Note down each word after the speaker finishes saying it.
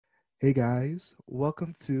Hey guys,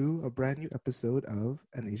 welcome to a brand new episode of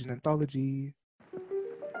An Asian Anthology.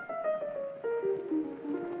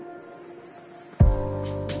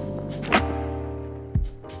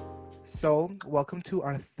 Welcome to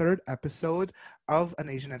our third episode of An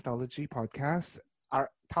Asian Anthology podcast. Our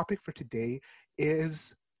topic for today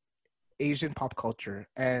is Asian pop culture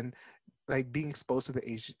and like being exposed to the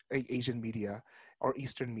Asian media or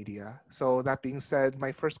Eastern media. So that being said,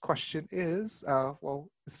 my first question is,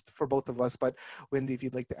 it's for both of us, but Wendy, if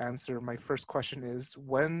you'd like to answer, my first question is,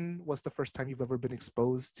 when was the first time you've ever been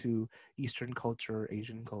exposed to Eastern culture or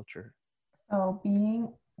Asian culture? So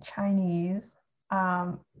being Chinese,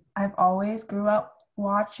 I've always grew up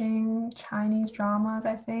watching Chinese dramas,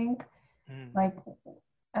 I think. Mm. Like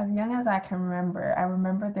as young as I can remember. I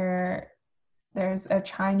remember there's a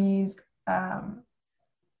Chinese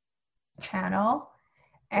channel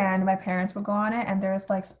Yeah. and my parents would go on it and there's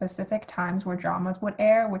like specific times where dramas would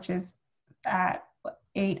air, which is at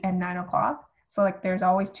 8 and 9 o'clock. So like there's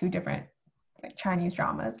always two different like Chinese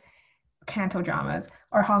dramas, Canto dramas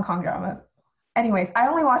or Hong Kong dramas. Anyways, I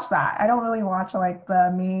only watch that. I don't really watch like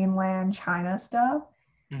the mainland China stuff.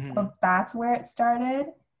 Mm-hmm. So that's where it started.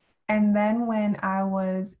 And then when I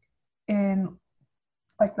was in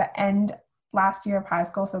like the end last year of high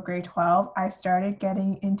school, so grade 12, I started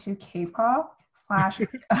getting into K-pop slash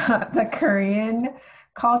the Korean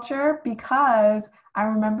culture because I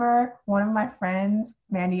remember one of my friends,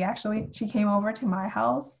 Mandy, actually, she came over to my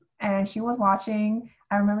house and she was watching,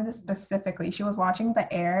 I remember this specifically, she was watching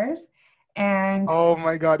the airs and Oh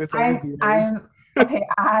my God, it's always the years. I'm okay,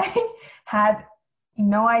 I had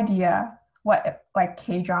no idea what like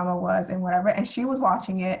K drama was and whatever. And she was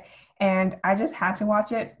watching it, and I just had to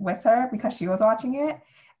watch it with her because she was watching it.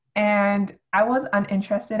 And I was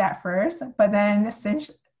uninterested at first, but then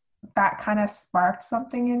since that kind of sparked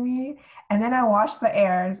something in me, and then I watched the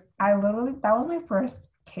airs, I literally that was my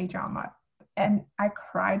first K drama. And I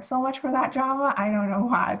cried so much for that drama. I don't know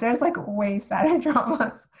why. There's like way sadder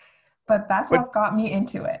dramas, but that's But what got me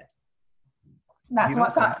into it. you That's know,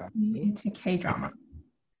 what fun got fact me though, into K drama.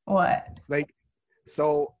 What? like,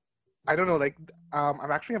 so I don't know,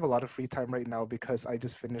 I'm actually have a lot of free time right now because I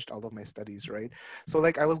just finished all of my studies, right? So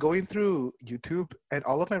like I was going through YouTube and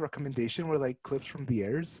all of my recommendation were like clips from the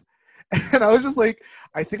airs. And I was just like,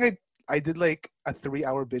 I think I did like a 3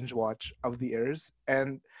 hour binge watch of the airs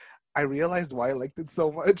and I realized why I liked it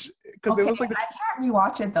so much because it Okay, was like I can't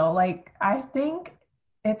rewatch it though. Like, I think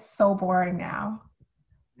it's so boring now.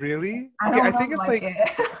 really? I Okay, I don't think really it's like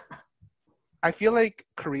like it. I feel like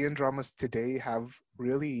Korean dramas today have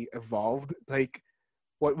really evolved. Like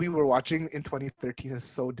what we were watching in 2013 is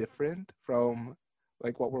so different from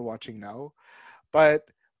like what we're watching now. But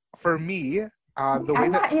for me, Wait, the way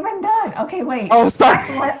I'm that not even done. Okay, wait. oh sorry,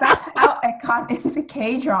 That's how I got into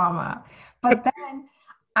K drama. But then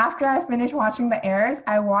after I finished watching the airs,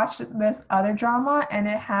 I watched this other drama and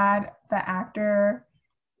it had the actor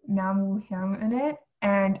Nam Woo Hyung in it.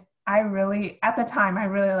 And I really, at the time, I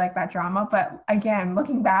really liked that drama. But again,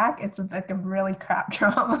 looking back, it's like a really crap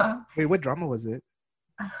drama. wait, what drama was it?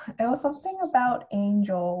 It was something about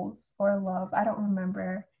angels or love. I don't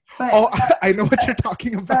remember. Oh, But I know what you're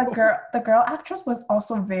talking about. the girl actress was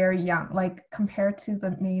also very young, like compared to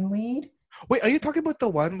the main lead. Wait, are you talking about the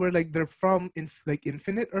one where like they're from like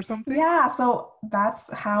Infinite or something? Yeah, so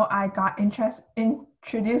that's how I got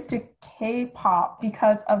introduced to K-pop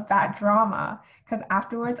because of that drama. Because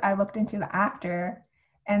afterwards, I looked into the actor,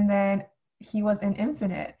 and then he was in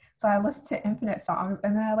Infinite. So I listened to Infinite songs,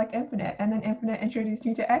 and then I liked Infinite, and then Infinite introduced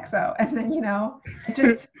me to EXO, and then it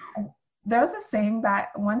just there's a saying that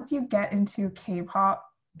once you get into K-pop,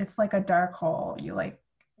 it's like a dark hole.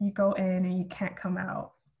 You go in and you can't come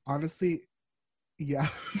out. Honestly, yeah.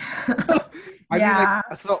 I mean, like, Yeah.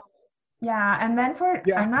 so Yeah, and then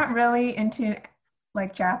yeah. I'm not really into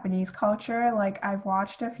like Japanese culture. Like I've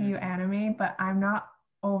watched a few Mm. anime, but I'm not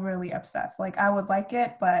overly obsessed. Like I would like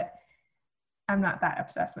it, but I'm not that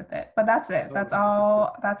obsessed with it. But that's it. Oh, that's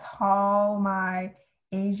That's all my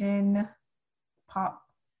Asian pop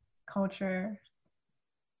culture.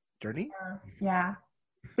 journey. Yeah.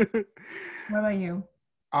 What about you?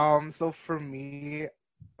 So for me,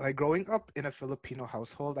 like growing up in a Filipino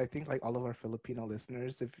household, I think like all of our Filipino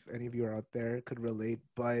listeners, if any of you are out there, could relate.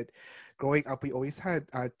 But growing up, we always had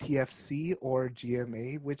TFC or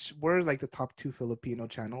GMA, which were like the top two Filipino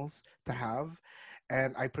channels to have.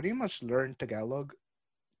 And I pretty much learned Tagalog.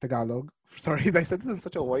 Tagalog. Sorry, I said this in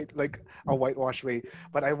such a whitewash way.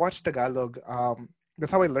 But I watched Tagalog.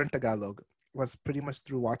 That's how I learned Tagalog. Was pretty much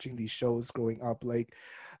through watching these shows growing up. Like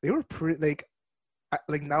they were pretty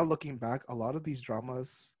like now looking back, a lot of these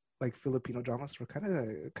dramas like Filipino dramas were kind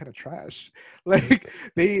of trash. Like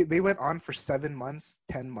they went on for 7 months,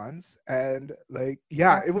 10 months, and like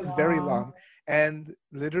yeah, it That's was very long. long. And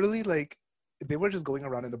literally like they were just going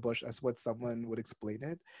around in the bush as what someone would explain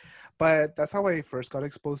it. But that's how I first got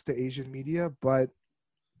exposed to Asian media. But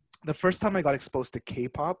the first time I got exposed to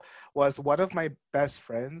K-pop was one of my best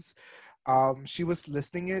friends. She was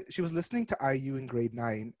listening to IU in grade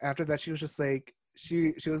 9. After that, she was just like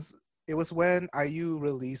she was. It was when IU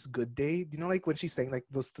released "Good Day." You know, like when she sang like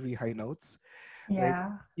those three high notes. Like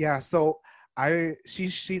Yeah. yeah, so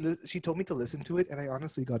she told me to listen to it, and I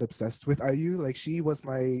honestly got obsessed with IU. Like she was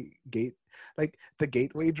my like the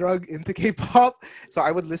gateway drug into K-pop. So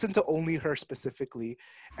I would listen to only her specifically.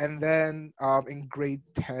 And then in grade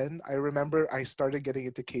 10, I remember I started getting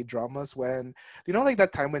into K-dramas when like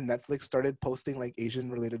that time when Netflix started posting like Asian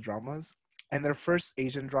related dramas. And their first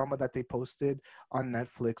Asian drama that they posted on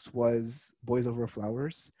Netflix was Boys Over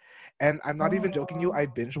Flowers. And I'm not even joking you, Oh, I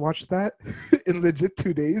binge watched that in legit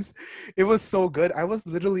 2 days. It was so good. I was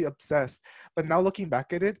literally obsessed. But now looking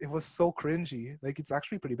back at it, it was so cringy. Like it's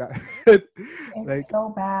actually pretty bad. it's Like, so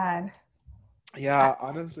bad. I, yeah,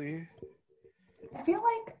 honestly. I feel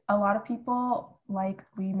like a lot of people like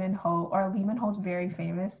Lee Min Ho, or Lee Min Ho's very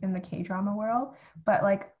famous in the K drama world, but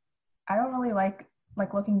like I don't really like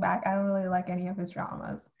looking back, I don't really like any of his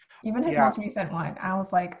dramas. Even his Yeah. most recent one, I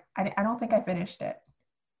was like, I don't think I finished it.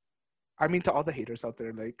 I mean to all the haters out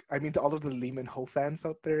there, like I mean to all of the Lehman Ho fans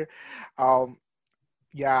out there. Um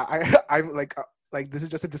yeah, I'm like this is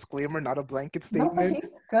just a disclaimer, not a blanket No, but statement.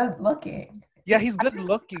 he's good looking. Yeah, he's good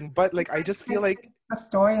looking, but like I just feel Like like the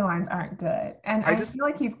storylines aren't good, and I I just feel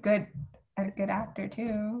like he's good, a good actor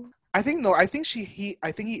too. I think no, I think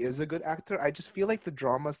I think he is a good actor. I just feel like the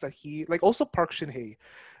dramas that he like also Park Shin Hye,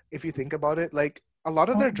 if you think about it, like a lot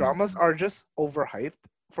of Oh their my dramas God. are just overhyped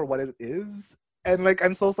for what it is. And like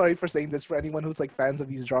I'm so sorry for saying this for anyone who's like fans of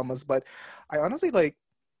these dramas, but I honestly like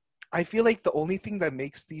I feel like the only thing that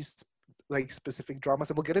makes these like specific dramas,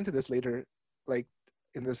 and we'll get into this later, like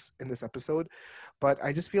in this episode, but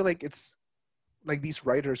I just feel like it's like these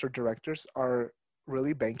writers or directors are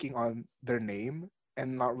really banking on their name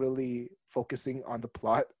and not really focusing on the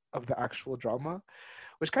plot of the actual drama,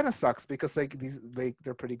 which kind of sucks because like these like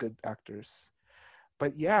they're pretty good actors.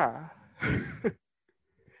 But yeah,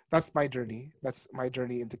 that's my journey. That's my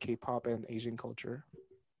journey into K-pop and Asian culture.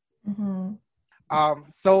 Mhm.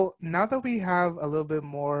 So now that we have a little bit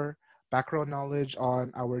more background knowledge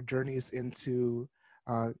on our journeys into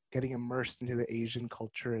getting immersed into the Asian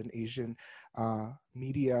culture and Asian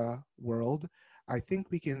media world, I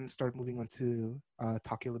think we can start moving on to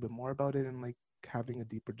talking a little bit more about it and like having a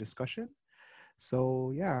deeper discussion.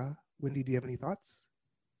 So yeah, Wendy, do you have any thoughts?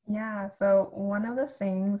 Yeah, so one of the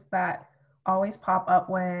things that always pop up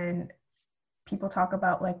when people talk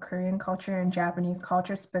about like Korean culture and Japanese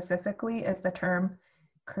culture specifically is the term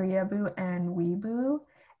Koreaboo and Weeboo.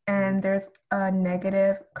 Mhm. And there's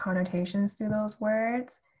negative connotations to those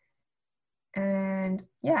words. And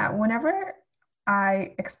yeah, whenever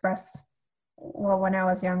I expressed, well, when I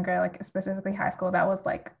was younger, like specifically high school, that was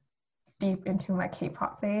like deep into my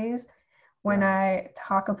K-pop phase. When Yeah. I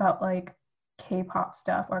talk about like K-pop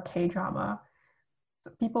stuff or K-drama,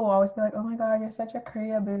 people will always be like, "Oh my God, you're such a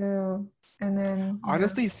Korea boo," and then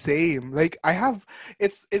Honestly, same. Like I have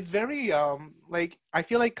it's very like I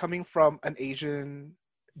feel like coming from an Asian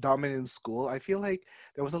dominant school, I feel like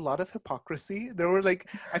there was a lot of hypocrisy. There were like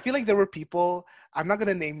I feel like there were people, I'm not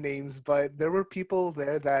gonna name names, but there were people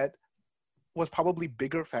there that was probably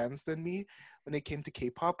bigger fans than me when it came to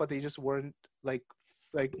K-pop, but they just weren't like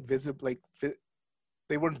visible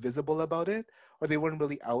they weren't visible about it or they weren't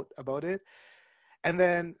really out about it. And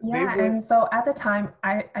then they yeah, would and so at the time,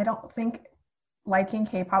 I don't think liking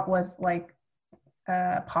K-pop was like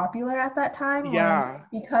popular at that time. Like yeah.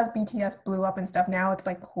 because BTS blew up and stuff, now it's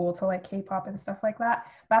like cool to like K-pop and stuff like that.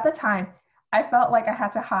 But at the time, I felt like I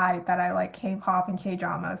had to hide that I like K-pop and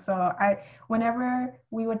K-drama. So whenever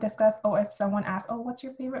we would discuss, oh, if someone asked, oh, what's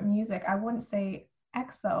your favorite music? I wouldn't say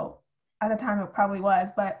EXO. At the time, it probably was,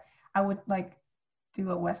 but I would like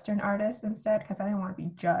do a Western artist instead because I didn't want to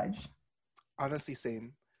be judged. Honestly,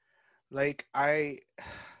 same. Like I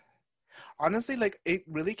honestly like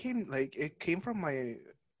it came from my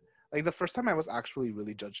like the first time I was actually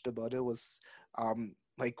really judged about it was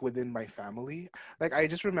like within my family. Like I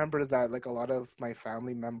just remember that like a lot of my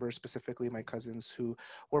family members, specifically my cousins who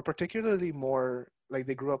were particularly more like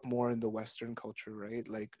they grew up more in the Western culture, right?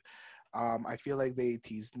 Like I feel like they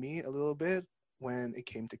teased me a little bit when it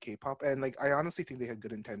came to K-pop, and like I honestly think they had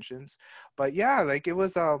good intentions. But yeah, like it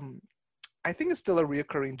was I think it's still a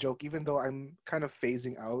reoccurring joke, even though I'm kind of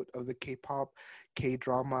phasing out of the K-pop,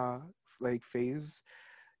 K-drama like phase.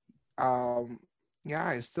 Um, yeah,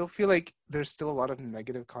 I still feel like there's still a lot of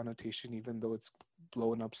negative connotation, even though it's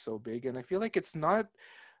blown up so big. And I feel like it's not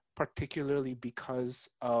particularly because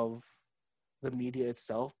of the media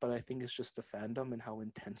itself, but I think it's just the fandom and how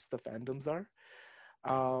intense the fandoms are.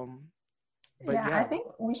 Um, but Yeah, I yeah. think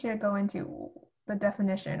we should go into the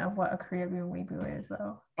definition of what a Korean weeaboo is,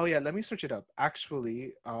 though. Oh yeah, let me search it up.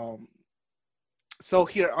 Actually, so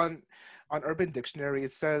here on Urban Dictionary,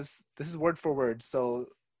 it says this is word for word. So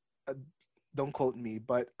uh, don't quote me,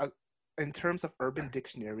 but in terms of Urban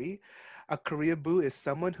Dictionary, a Koreaboo is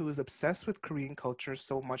someone who is obsessed with Korean culture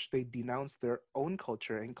so much they denounce their own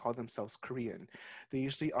culture and call themselves Korean. They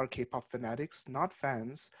usually are K-pop fanatics, not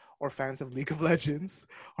fans, or fans of League of Legends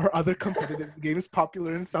or other competitive games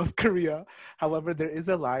popular in South Korea. However, there is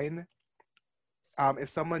a line. If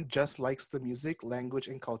someone just likes the music, language,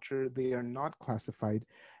 and culture, they are not classified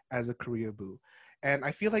as a Koreaboo. And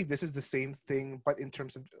I feel like this is the same thing, but in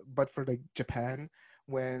terms of, but for like Japan,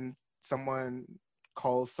 when someone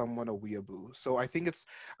calls someone a weeaboo. So I think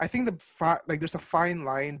like there's a fine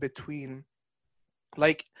line between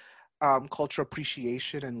like culture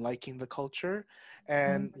appreciation and liking the culture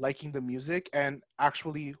and liking the music and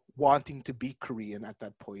actually wanting to be Korean at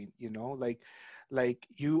that point, you know, like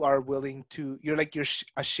you are willing to, you're like you're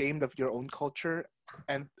ashamed of your own culture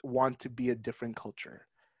and want to be a different culture.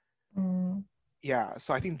 Mm, Yeah,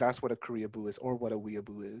 so I think that's what a Koreaboo is or what a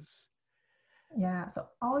weeaboo is. yeah, so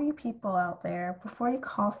all you people out there, before you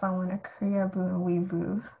call someone a Koreaboo and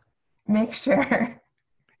weeboo, make sure.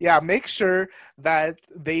 Yeah, make sure that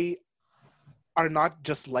they are not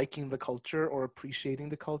just liking the culture or appreciating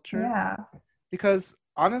the culture Yeah. because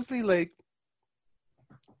honestly like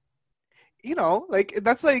you know, like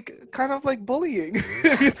that's like kind of like bullying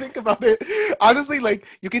if you think about it. Honestly, like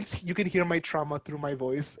you can hear my trauma through my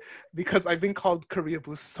voice because I've been called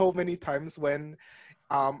Koreaboo so many times when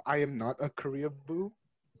I am not a Koreaboo.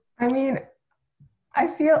 I mean, I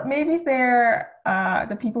feel maybe they're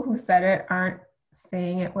the people who said it aren't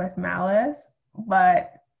saying it with malice,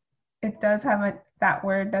 but it does have a that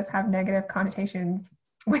word does have negative connotations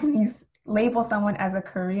when you label someone as a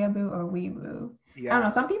Koreaboo or weeboo. I don't know. Yeah.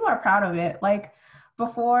 Some people are proud of it. Like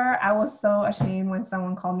before, I was so ashamed when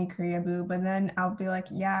someone called me Koreaboo, but then I'll be like,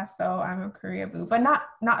 yeah, so I'm a Koreaboo, but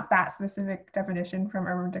not that specific definition from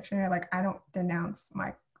Urban Dictionary. Like I don't denounce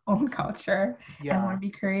my own culture and want Yeah. to be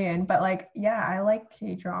Korean, but like, yeah, I like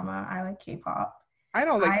K drama. I like K-pop. I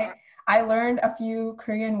know like I learned a few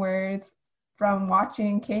Korean words from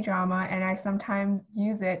watching K drama, and I sometimes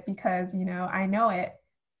use it because I know it.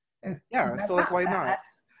 yeah, so That's like not why not? bad.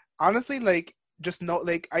 Honestly, like just know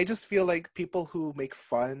like I just feel like people who make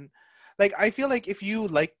fun like I feel like if you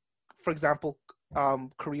like for example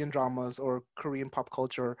Korean dramas or Korean pop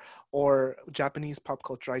culture or Japanese pop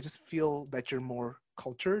culture, I just feel that you're more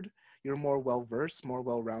cultured, you're more well versed, more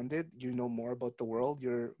well rounded, you know more about the world,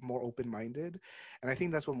 you're more open minded. And I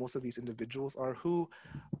think that's what most of these individuals are who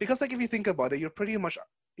because like if you think about it, you're pretty much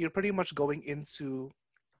going into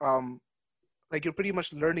um like you're pretty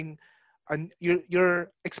much learning and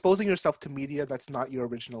you're exposing yourself to media that's not your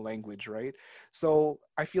original language, right? So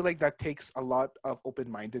I feel like that takes a lot of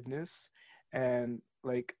open-mindedness and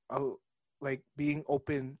like being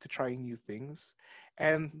open to trying new things,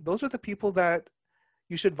 and those are the people that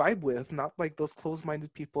you should vibe with, not like those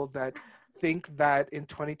closed-minded people that think that in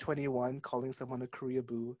 2021 calling someone a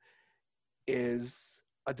Koreaboo is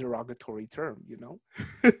a derogatory term, you know.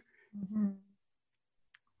 Mhm.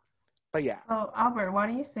 But yeah. So, Albert, what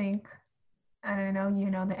do you think? And I know you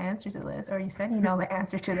know the answer to this, or you said you know the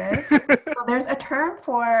answer to this. So, there's a term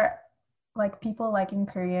for like people liking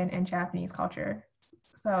Korean and Japanese culture.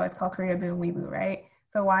 So, it's called Koreaboo and Weeboo, right?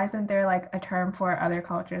 So, why isn't there like a term for other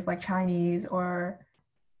cultures like Chinese or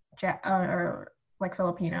like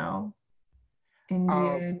Filipino,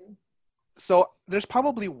 um Indian? so there's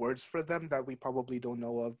probably words for them that we probably don't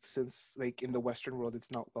know of since like in the Western world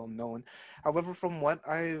it's not well known. However, from what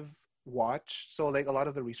I've watched, so like a lot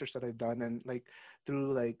of the research that I've done and like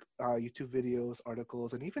through like YouTube videos,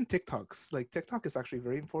 articles, and even TikToks, like TikTok is actually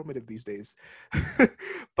very informative these days.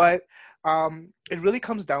 But it really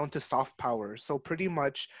comes down to soft power. So pretty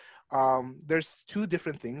much there's two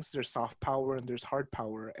different things. There's soft power and there's hard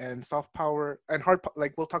power. And soft power and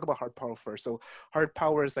like we'll talk about hard power first. So hard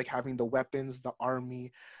power is like having the weapons, the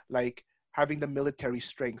army, like having the military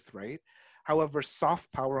strength, right? However,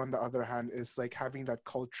 soft power on the other hand is like having that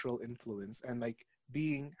cultural influence and like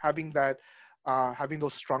being having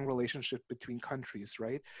those strong relationships between countries,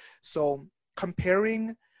 right? So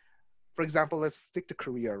comparing for example, let's stick to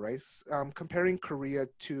Korea, right? Comparing Korea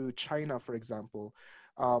to China, for example,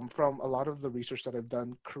 from a lot of the research that I've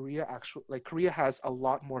done, Korea has a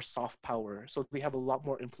lot more soft power, so they have a lot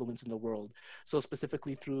more influence in the world. So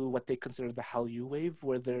specifically through what they consider the Hallyu wave,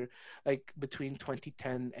 where they're like between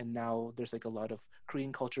 2010 and now, there's like a lot of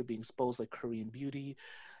Korean culture being exposed, like Korean beauty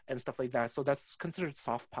and stuff like that. So that's considered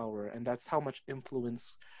soft power, and that's how much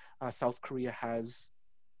influence South Korea has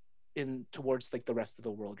in towards like the rest of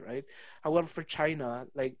the world, right? However, for China,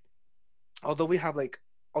 like although we have like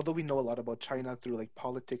although we know a lot about China through like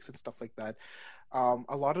politics and stuff like that,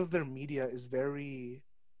 a lot of their media is very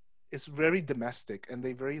domestic, and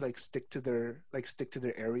they very like stick to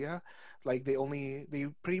their area. Like they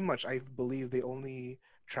pretty much, I believe, they only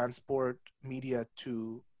transport media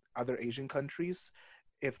to other Asian countries,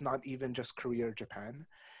 if not even just Korea or Japan.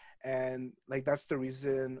 And like that's the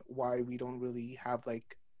reason why we don't really have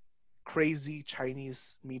like crazy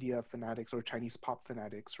Chinese media fanatics or Chinese pop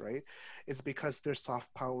fanatics, right? It's because their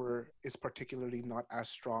soft power is particularly not as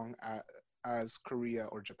strong as Korea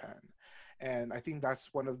or Japan. And I think that's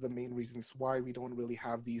one of the main reasons why we don't really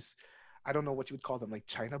have these, I don't know what you would call them, like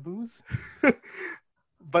China boos.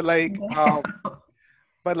 but like um Yeah.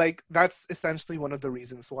 but like that's essentially one of the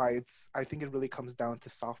reasons why I think it really comes down to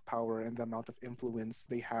soft power and the amount of influence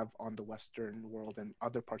they have on the Western world and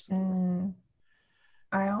other parts of the world. Mm.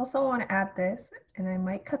 I also want to add this, and I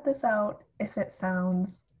might cut this out if it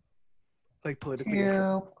sounds Like politically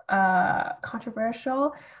incorrect. too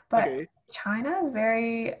controversial, but Okay. China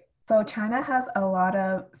has a lot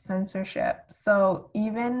of censorship. So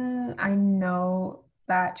even I know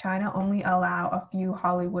that China only allow a few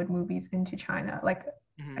Hollywood movies into China. Like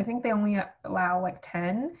I Hmm. think they only allow like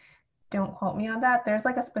 10. Don't quote me on that. There's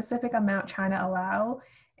like a specific amount China allow,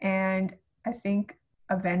 and I think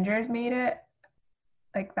Avengers made it,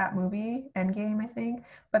 like that movie, Endgame, I think.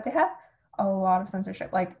 But they have a lot of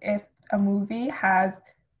censorship. Like if a movie has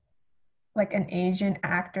like an Asian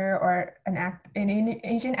actor or an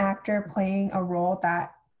Asian actor playing a role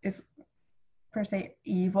that is per se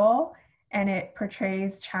evil, and it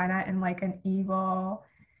portrays China in like an evil,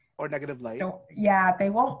 Or negative light. so yeah, they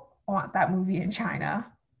won't want that movie in China.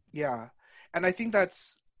 Yeah. And I think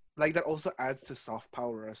that's like that also adds to soft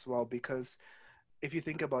power as well, because if you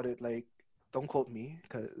think about it, like, don't quote me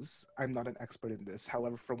because I'm not an expert in this.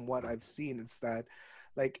 However, from what I've seen, it's that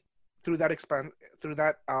like through that expand through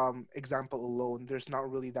that example alone, there's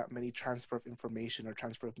not really that many transfer of information or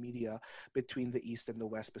transfer of media between the East and the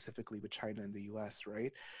West, specifically with China and the US,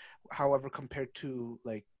 right? However, compared to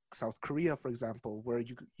like South Korea, for example, where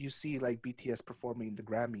you see like BTS performing in the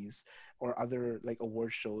Grammys or other like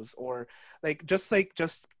award shows, or like just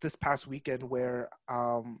this past weekend where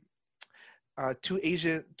two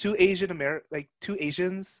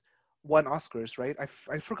Asians won Oscars, right?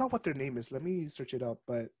 I forgot what their name is. Let me search it up.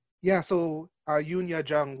 But yeah, so Yoon Ya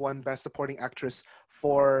Jung won Best Supporting Actress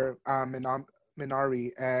for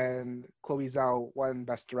Minari, and Chloe Zhao won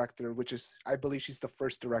Best Director, which is, I believe, she's the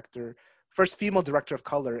first female director of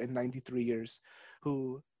color in 93 years,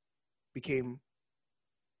 who became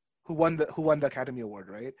who won the Academy Award,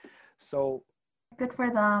 right? So Good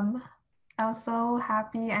for them. I was so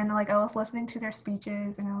happy, and like I was listening to their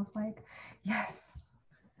speeches and I was like, yes,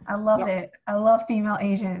 I love no, it. I love female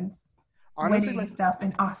Asians honestly, winning like stuff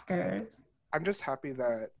in Oscars. I'm just happy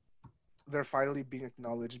that they're finally being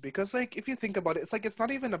acknowledged, because like if you think about it, it's like it's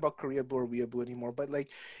not even about Koreaboo or Weeaboo anymore, but like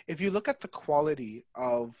if you look at the quality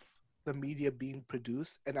of the media being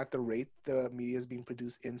produced and at the rate the media is being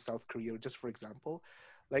produced in South Korea, just for example,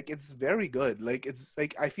 like it's very good. Like it's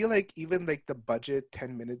like I feel like even like the budget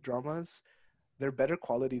 10-minute dramas, they're better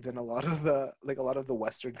quality than a lot of the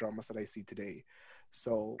Western dramas that I see today.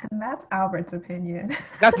 So And that's Albert's opinion.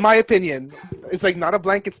 that's my opinion. It's like not a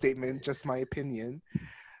blanket statement, just my opinion.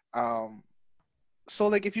 Um, so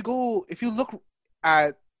like if you look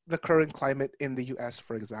at the current climate in the US,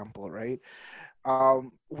 for example, right?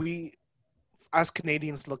 We as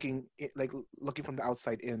Canadians looking from the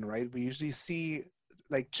outside in, right? We usually see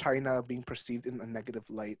like China being perceived in a negative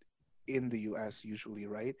light in the US usually,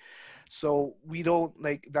 right? So we don't,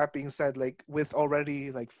 like, that being said, like with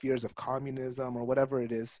already like fears of communism or whatever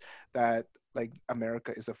it is that like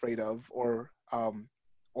America is afraid of, or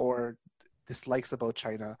dislikes about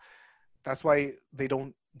China, that's why they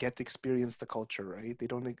don't get to experience the culture, right? They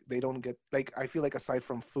don't get, like, I feel like aside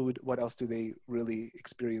from food, what else do they really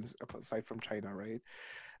experience aside from China, right?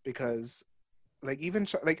 Because like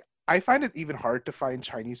like I find it even hard to find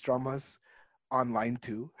Chinese dramas online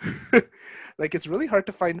too. Like it's really hard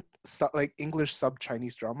to find like English sub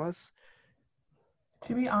Chinese dramas.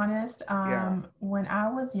 To be honest, Yeah. when I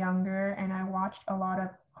was younger and I watched a lot of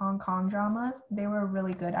Hong Kong dramas. They were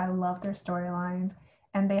really good. I love their storylines.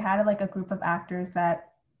 And they had like a group of actors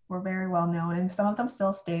that were very well known. And some of them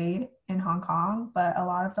still stayed in Hong Kong, but a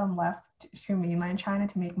lot of them left to mainland China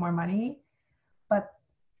to make more money. But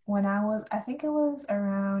when I think it was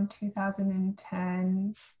around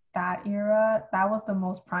 2010, that era, that was the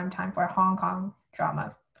most prime time for Hong Kong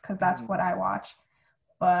dramas because that's Mhm. what I watch.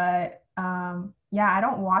 But yeah, I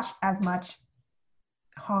don't watch as much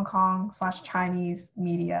Hong Kong slash Chinese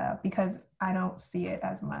media because I don't see it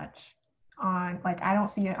as much on, like, I don't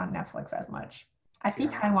see it on Netflix as much. I see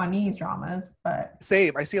Yeah. Taiwanese dramas, but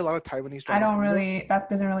Same. I see a lot of Taiwanese I dramas. don't really, that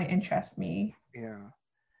doesn't really interest me. Yeah.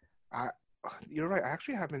 I you're right. I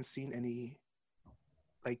actually haven't seen any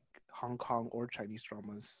like Hong Kong or Chinese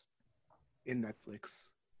dramas in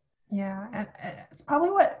Netflix. Yeah, and it's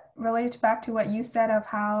probably what relates back to what you said of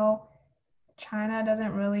how China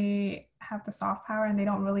doesn't really have the soft power and they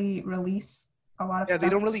don't really release a lot of Yeah, they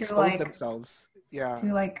stuff don't really expose themselves. Yeah.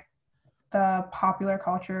 to like the popular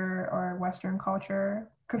culture or Western culture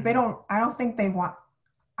because they Mhm. don't. I don't think they want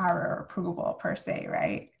our approval per se,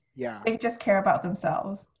 right? Yeah. They just care about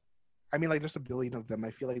themselves. I mean, like, there's a billion of them.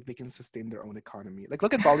 I feel like they can sustain their own economy. Like,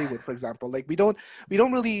 look at Bollywood, for example. Like, we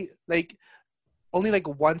don't really like only like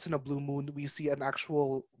once in a blue moon we see an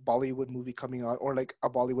actual Bollywood movie coming out, or like a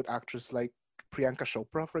Bollywood actress like Priyanka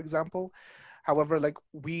Chopra, for example. However, like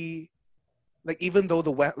even though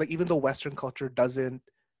even though Western culture doesn't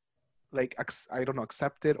I don't know,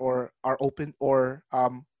 accept it or are open or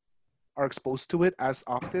are exposed to it as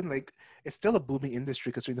often, like it's still a booming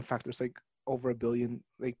industry considering the fact there's like over a billion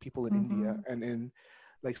like people in India Mm-hmm. and in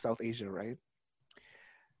like South Asia, right?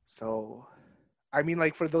 So I mean,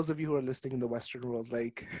 like for those of you who are listening in the Western world,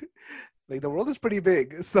 like like the world is pretty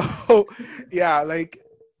big. So yeah, like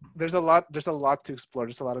there's a lot to explore.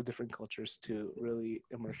 There's a lot of different cultures to really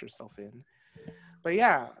immerse yourself in. But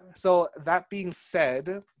yeah, so that being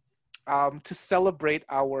said, to celebrate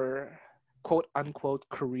our quote unquote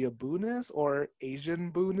Korea booness or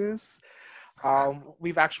Asian booness,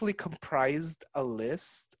 we've actually comprised a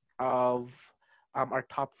list of our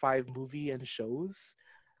top five movie and shows,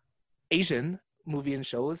 Asian movie and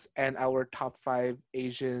shows, and our top five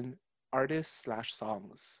Asian artists slash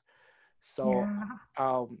songs. So Yeah,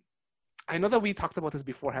 um, I know that we talked about this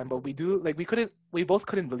beforehand, but we both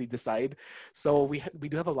couldn't really decide. So we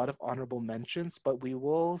do have a lot of honorable mentions, but we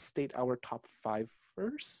will state our top five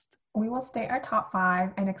first. we will state our top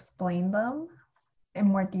five and explain them in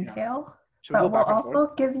more Yeah. detail. Should we go But we'll back and forth?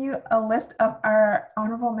 also give you a list of our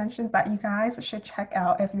honorable mentions that you guys should check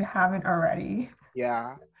out if you haven't already.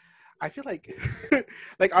 Yeah. I feel like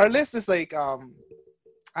like our list is like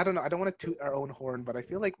I don't know. I don't want to toot our own horn, but I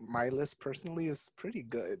feel like my list personally is pretty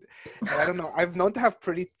good. And I don't know. I've known to have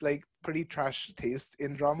pretty trash taste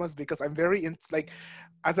in dramas because I'm very in like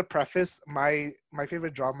as a preface, my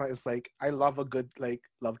favorite drama is like I love a good like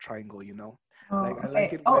love triangle, you know? Oh, Like I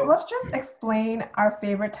like okay. it Oh, when let's just explain our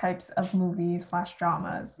favorite types of movies slash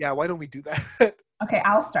dramas. yeah, why don't we do that? Okay,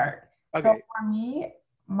 I'll start. So Okay. for me,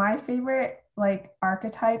 my favorite like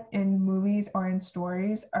archetype in movies or in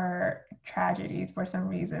stories are tragedies for some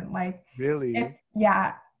reason. Like if Really?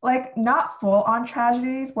 yeah, like not full on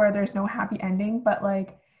tragedies where there's no happy ending, but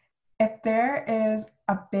like if there is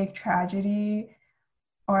a big tragedy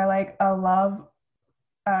or like a love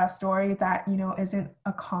story that isn't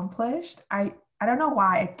accomplished, I don't know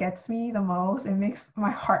why it gets me the most. It makes my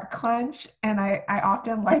heart clench, and I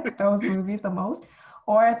often like those movies the most.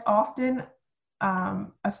 Or it's often a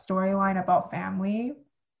storyline about family.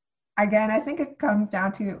 Again, I think it comes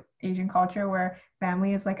down to Asian culture where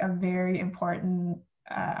family is like a very important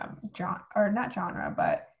genre, or not genre,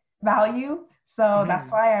 but value. So that's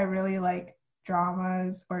Hmm. why I really like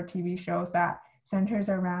dramas or TV shows that centers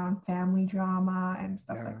around family drama and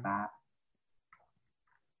stuff like Yeah. that.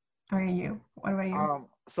 Or you? What about you?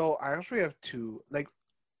 So I actually have two. Like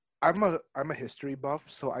I'm a history buff,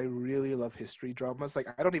 so I really love history dramas. Like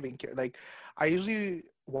I don't even care. Like I usually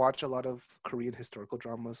watch a lot of Korean historical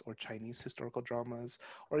dramas or Chinese historical dramas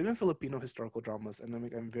or even Filipino historical dramas, and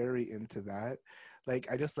I'm very into that. Like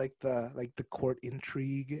I just like the court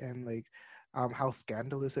intrigue and like how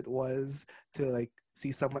scandalous it was to like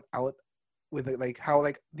see someone out with it, like how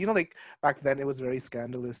like like back then it was very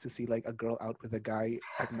scandalous to see like a girl out with a guy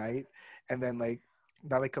at night, and then like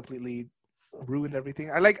that like completely ruined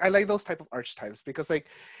everything. I like those type of archetypes because like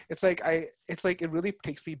it's like it really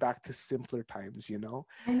takes me back to simpler times, you know?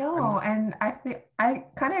 I know, And and I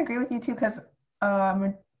kind of agree with you too because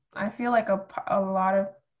um I feel like a lot of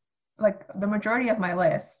like the majority of my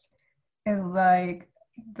list is like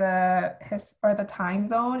the time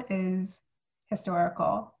zone is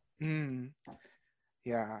historical. mm,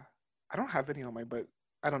 Yeah. I don't have any on my, but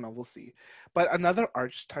I don't know. We'll see. But another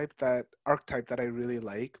archetype that I really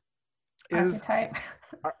like is Archetype.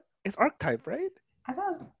 ar- it's archetype, right? I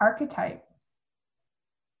thought it was archetype.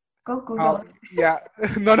 Go Google Um, it. yeah.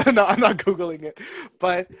 No, no, no. I'm not googling it,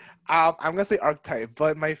 but I'm gonna say archetype.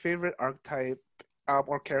 But my favorite archetype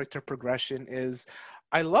or character progression is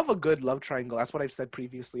I love a good love triangle. That's what I've said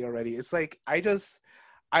previously already. It's like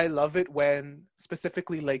I love it when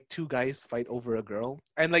specifically like two guys fight over a girl,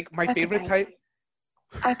 and like my favorite Archetype.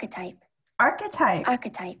 type. Archetype. Archetype.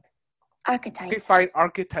 Archetype. Okay, Archetype. fine,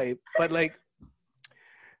 archetype. But like,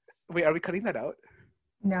 wait, are we cutting that out?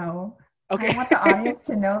 No. I Okay. want the audience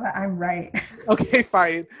to know that I'm right. Okay,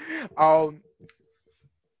 fine. Um,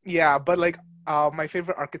 yeah, but like, my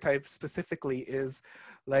favorite archetype specifically is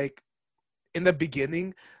like in the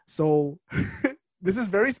beginning. So this is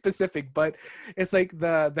very specific, but it's like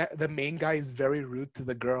the main guy is very rude to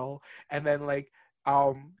the girl, and then like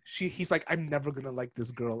he's like, I'm never gonna like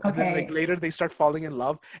this girl, and then like Okay, later they start falling in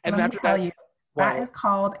love, and let then me after tell that, you. That what? is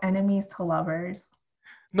called enemies to lovers.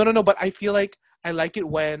 No, no, no. But I feel like I like it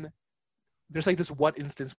when there's like this one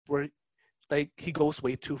instance where like he goes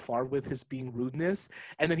way too far with his being rudeness,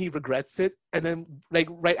 and then he regrets it, and then like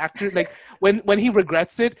right after, like when he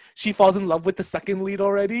regrets it, she falls in love with the second lead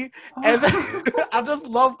already, and then,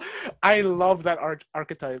 I love that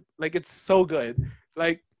archetype. Like it's so good.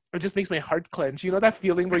 Like it just makes my heart clench. You know that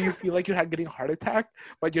feeling where you feel like you're getting heart attack,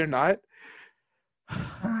 but you're not.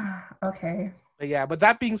 Okay. But yeah, but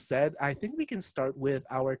that being said, I think we can start with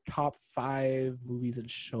our top 5 movies and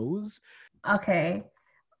shows. Okay.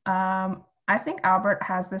 I think Albert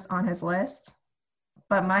has this on his list,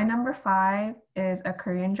 but my number 5 is a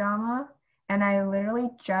Korean drama, and I literally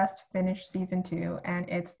just finished season 2, and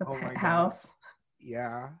it's The Oh my god. Penthouse.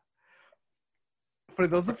 Yeah. For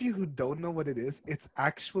those of you who don't know what it is, it's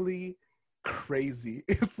actually crazy.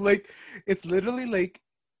 It's literally like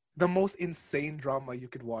the most insane drama you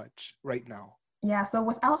could watch right now. Yeah, so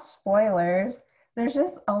without spoilers, there's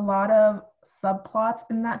just a lot of subplots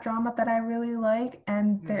in that drama that I really like,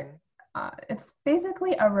 and Hmm. it's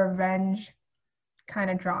basically a revenge kind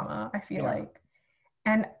of drama, I feel Yeah. like.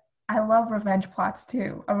 And I love revenge plots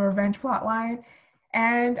too, a revenge plot line.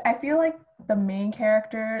 And I feel like the main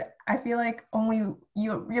character, I feel like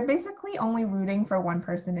you're basically only rooting for one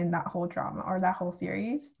person in that whole drama or that whole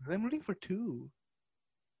series. I'm rooting for two.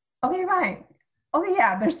 Okay, fine. Okay,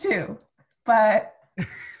 yeah, there's two. But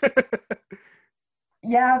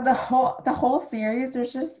yeah, the whole series,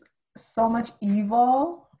 there's just so much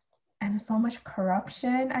evil and so much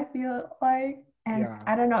corruption, I feel like. And Yeah.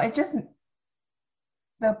 I don't know, it just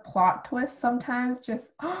the plot twist sometimes just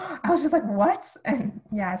I was just like, what? And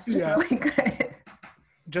yeah, it's just Yeah. really good.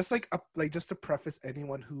 Just like just to preface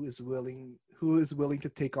anyone who is willing to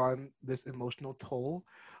take on this emotional toll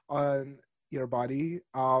on your body,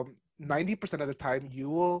 90% of the time you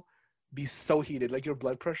will be so heated, like your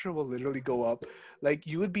blood pressure will literally go up, like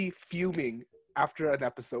you would be fuming after an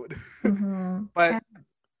episode. Mm-hmm. But And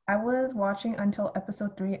I was watching until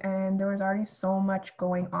episode 3 and there was already so much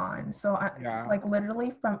going on. So I yeah, like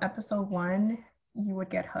literally from episode 1 you would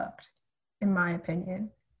get hooked, in my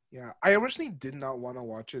opinion. yeah, I originally did not want to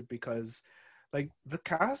watch it because like the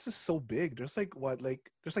cast is so big. There's like what, like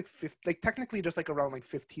there's like 50, like technically there's like around like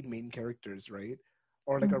 15 main characters, right?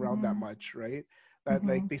 Or like around that Mm-hmm. much, right? That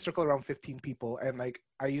like Mm-hmm. they circle around 15 people, and like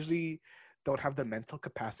I usually don't have the mental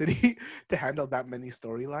capacity to handle that many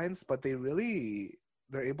storylines, but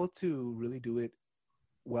they're able to really do it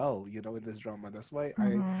well, in this drama. That's why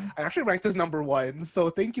I Mm-hmm. I actually ranked this number one. So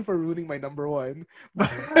thank you for ruining my number one.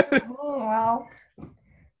 Well,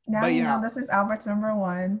 now But you know yeah, this is Albert's number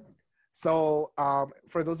 1. so,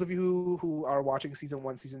 for those of you who are watching season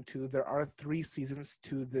 1, season 2, there are 3 seasons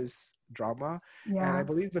to this drama, and I Yeah.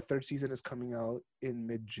 believe the third season is coming out in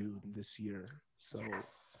mid-June this year. So,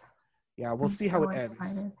 Yes. yeah, we'll I'm see how so it ends.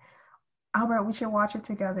 excited. Albert, we should watch it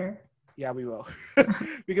together. Yeah, we will.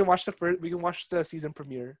 We can watch the season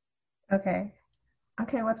premiere. Okay.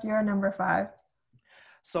 Okay, what's your number 5?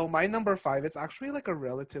 So my number 5, it's actually like a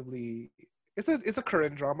relatively, it's a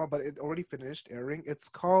current drama, but it already finished airing. It's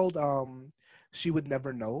called She Would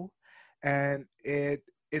Never Know, and it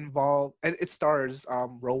stars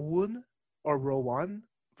Rowoon or Rowan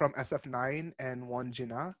from SF9 and Won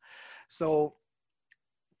Jina. So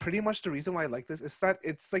pretty much the reason why I like this is that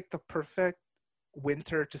it's like the perfect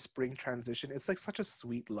winter to spring transition. It's like such a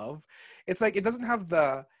sweet love. It's like it doesn't have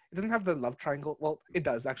the love triangle. Well, it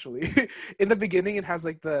does actually. In the beginning, it has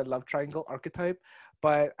like the love triangle archetype,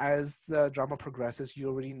 but as the drama progresses, you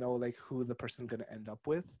already know like who the person's gonna end up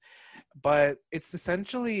with. But it's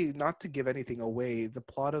essentially, not to give anything away, the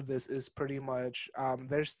plot of this is pretty much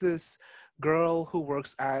there's this girl who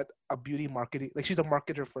works at a beauty marketing, like she's a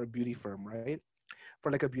marketer for a beauty firm, right?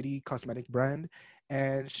 For like a beauty cosmetic brand,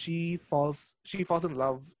 and she falls in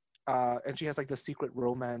love, and she has like the secret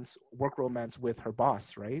romance, work romance with her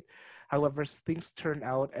boss, right? However, things turn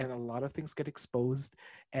out and a lot of things get exposed,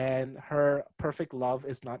 and her perfect love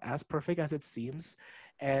is not as perfect as it seems,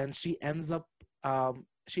 and she ends up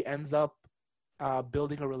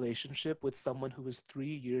building a relationship with someone who is 3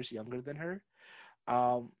 years younger than her.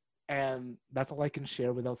 Um, and that's all I can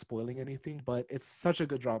share without spoiling anything. But it's such a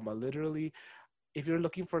good drama. Literally, if you're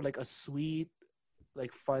looking for like a sweet,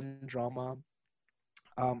 like fun drama,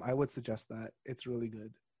 I would suggest that. It's really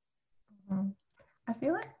good. Mhm. I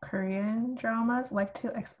feel like Korean dramas like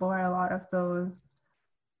to explore a lot of those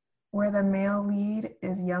where the male lead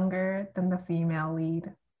is younger than the female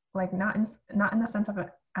lead. Like not in the sense of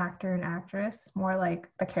an actor and actress, more like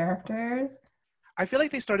the characters. I feel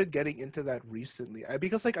like they started getting into that recently,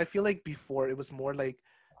 because like I feel like before it was more like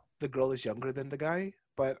the girl is younger than the guy,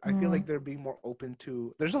 but I feel like Mm, they're being more open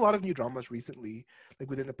to. There's a lot of new dramas recently, like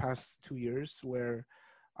within the past 2 years, where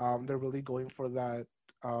they're really going for that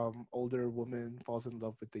older woman falls in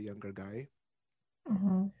love with the younger guy.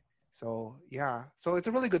 mhm. So yeah, so it's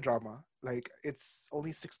a really good drama. Like it's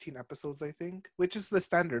only 16 episodes, I think, which is the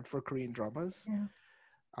standard for Korean dramas. Yeah.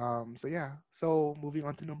 So yeah. So moving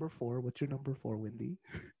on to number four. What's your number four, Wendy?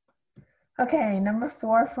 Okay, number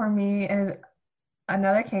four for me is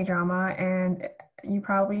another K drama, and you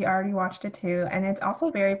probably already watched it too. And it's also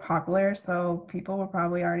very popular, so people will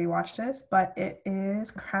probably already watch this, but it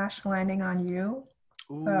is Crash Landing on You.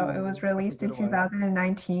 So it was Ooh, that's a released in good one.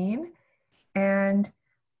 2019, and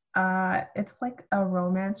it's like a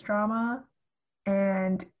romance drama,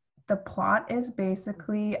 and the plot is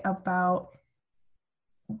basically about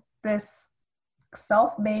this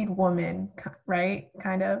self-made woman, right?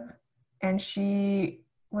 Kind of. And she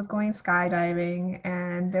was going skydiving,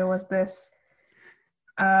 and there was this,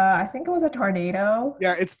 I think it was a tornado.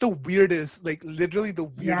 Yeah, it's the weirdest, like literally the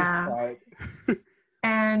weirdest Yeah. plot.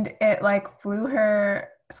 And it like flew her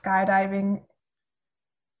skydiving.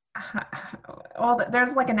 Well,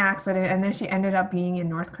 there's like an accident, and then she ended up being in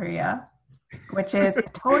North Korea, which is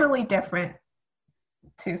totally different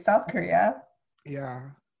to South Korea. Yeah.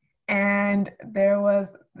 And there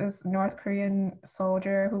was this North Korean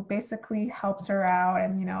soldier who basically helps her out,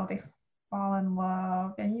 and they fall in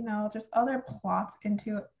love, and there's other plots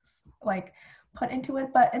into it, like put into it,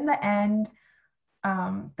 but in the end,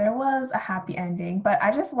 there was a happy ending. But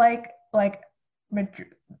I just like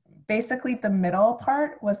basically the middle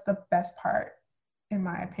part was the best part, in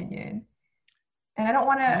my opinion. And I don't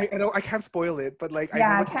want to, I know I can't spoil it, but like I know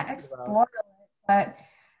yeah, I what you're can't talking about. explore it, but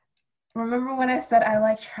remember when I said I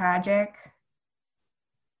like tragic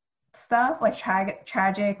stuff, like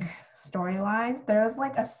tragic storylines? There was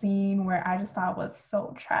like a scene where I just thought was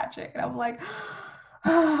so tragic, and I'm like,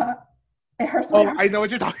 it hurts my Oh, heart. I know what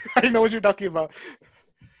you're talking. I know what you're talking about.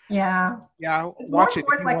 Yeah, Yeah, it's more watch it if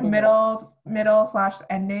towards you like want to know. middle slash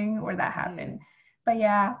ending where that Hmm. happened. But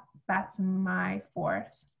yeah, that's my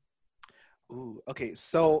fourth. Ooh, okay.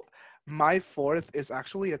 So my fourth is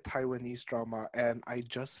actually a Taiwanese drama, and I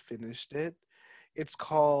just finished it. It's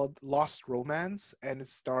called Lost Romance, and it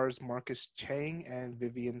stars Marcus Chang and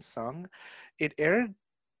Vivian Sung. It aired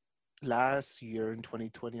last year in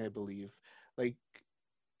 2020, I believe. Like,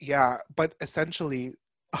 yeah, but essentially,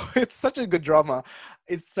 it's such a good drama.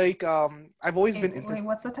 It's like I've always been into Wait,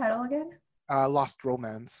 what's the title again? Lost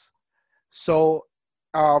Romance. So,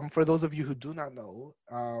 for those of you who do not know,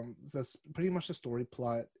 that's pretty much the story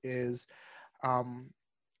plot is, um,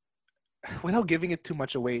 without giving it too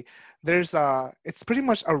much away, it's pretty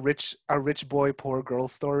much a rich boy, poor girl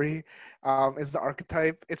story. Is the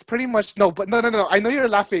archetype. It's pretty much no, but no, no, no. I know you're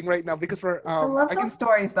laughing right now because I love I can. those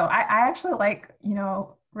stories though. I actually like,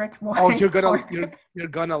 rich Oh, boy, you're gonna poor you're girl. you're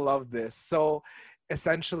gonna love this. So,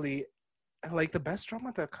 essentially, like the best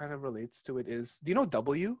drama that kind of relates to it is, do you know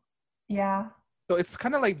W? Yeah. So it's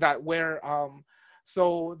kind of like that where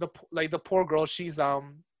so the poor girl, she's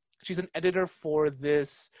an editor for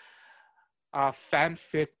this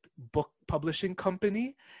fanfic book publishing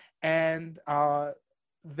company, and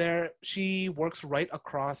there she works right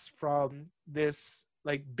across from this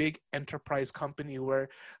like big enterprise company where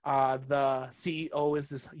the CEO is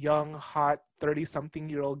this young, hot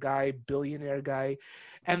 30-something-year-old guy, billionaire guy.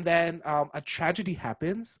 And then a tragedy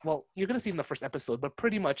happens. Well, you're going to see in the first episode, but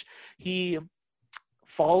pretty much he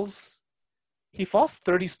falls he falls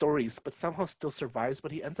 30 stories, but somehow still survives,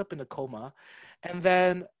 but he ends up in a coma. And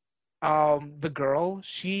then the girl,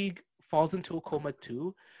 she falls into a coma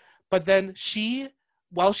too. But then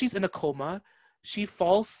while she's in a coma, she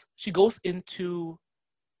goes into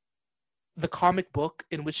the comic book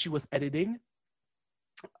in which she was editing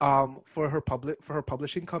for her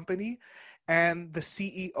publishing company, and the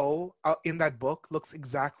CEO in that book looks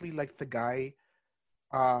exactly like the guy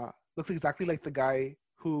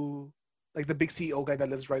who like the big CEO guy that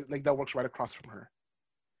lives right like that works right across from her.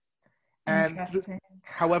 And Interesting.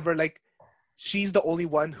 however, like she's the only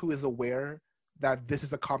one who is aware that this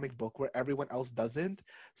is a comic book where everyone else doesn't.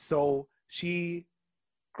 So she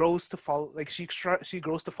grows to fall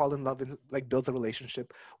in love and like builds a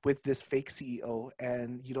relationship with this fake CEO,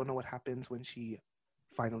 and you don't know what happens when she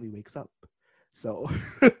finally wakes up. So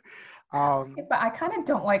um But I kind of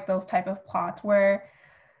don't like those type of plots where,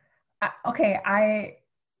 okay, I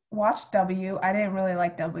watched W. I didn't really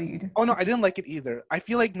like W. oh no, I didn't like it either. I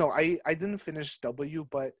feel like no, I didn't finish W,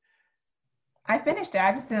 but I finished it.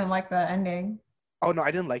 I just didn't like the ending. oh no,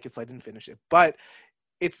 I didn't like it, so I didn't finish it. But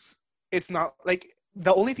it's it's not like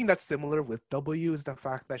the only thing that's similar with W is the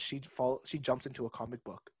fact that she jumps into a comic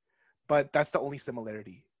book, but that's the only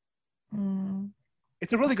similarity. Mm.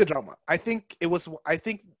 It's a really good drama. I think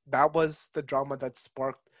that was the drama that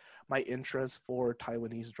sparked my interest for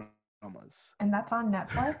Taiwanese dramas. And that's on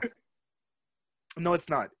Netflix. No, it's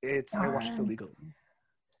not. I watched it Darn. illegally.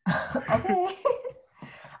 Okay.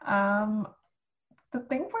 um, the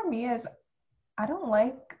thing for me is I don't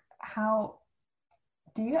like how.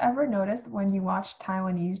 Do you ever notice when you watch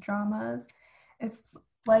Taiwanese dramas, it's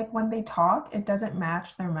like when they talk, it doesn't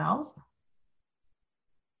match their mouth.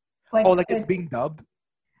 Oh, Like like it's it, being dubbed?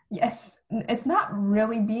 yes, it's not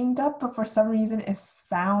really being dubbed, but for some reason it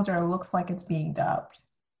sounds or looks like it's being dubbed.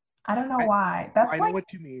 I don't know I why. That's I know like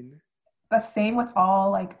what you mean. the same with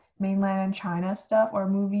all like mainland and China stuff or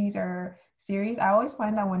movies or series. I always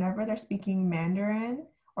find that whenever they're speaking Mandarin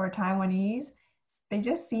or Taiwanese, they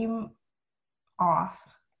just seem off.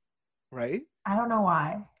 Right? I don't know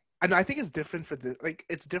why. I know. I think it's different for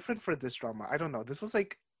it's different for this drama. I don't know. This was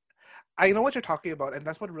like I know what you're talking about, and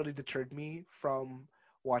that's what really deterred me from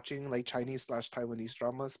watching like Chinese/Taiwanese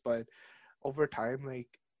dramas. But over time,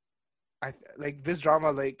 like this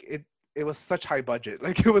drama, like it was such high budget,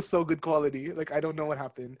 like it was so good quality. Like I don't know what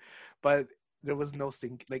happened, but there was no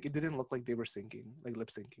sync. Like it didn't look like they were syncing, like lip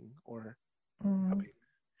syncing or Mm. dubbing.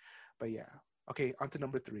 But yeah, okay, on to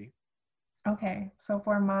number three. Okay, so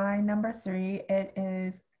for my number three, it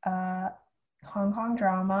is a Hong Kong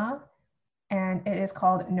drama and it is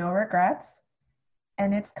called No Regrets.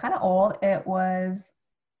 And it's kind of old. It was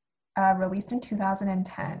released in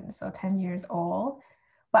 2010, so 10 years old.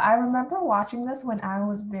 But I remember watching this when I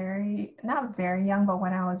was not very young, but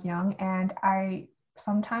when I was young. And I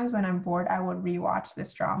sometimes when I'm bored, I would rewatch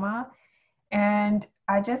this drama. And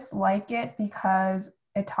I just like it because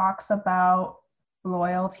it talks about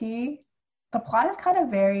loyalty. The plot is kind of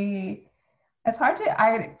it's hard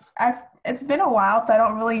to, it's been a while, so I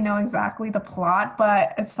don't really know exactly the plot,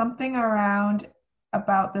 but it's something around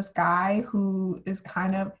about this guy who is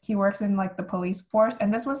he works in like the police force.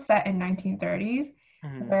 And this was set in 1930s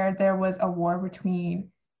Hmm. where there was a war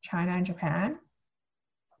between China and Japan.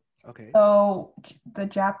 Okay. So the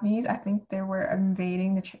Japanese, I think they were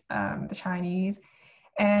invading the Chinese,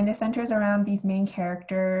 and it centers around these main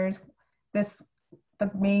characters. This the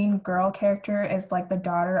main girl character is like the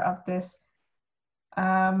daughter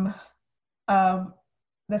um, of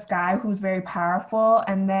this guy who's very powerful,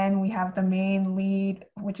 and then we have the main lead,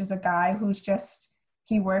 which is a guy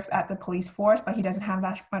he works at the police force, but he doesn't have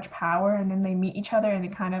that much power. And then they meet each other and they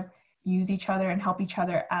kind of use each other and help each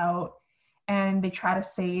other out, and they try to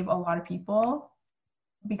save a lot of people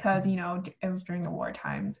because it was during the war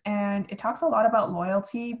times. And it talks a lot about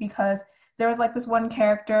loyalty because there was like this one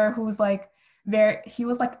character who was like he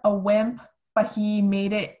was like a wimp, but he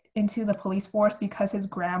made it into the police force because his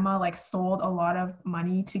grandma like sold a lot of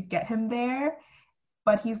money to get him there.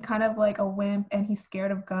 But he's kind of like a wimp and he's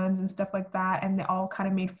scared of guns and stuff like that, and they all kind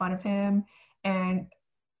of made fun of him. And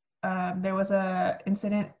there was a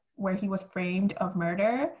incident where he was framed of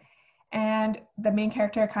murder, and the main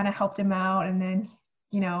character kind of helped him out, and then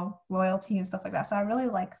loyalty and stuff like that. So I really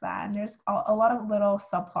like that, and there's a lot of little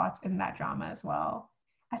subplots in that drama as well.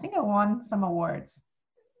 I think it won some awards.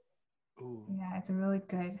 Ooh. Yeah, it's a really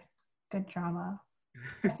good drama.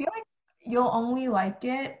 I feel like you'll only like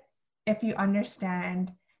it if you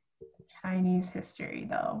understand Chinese history,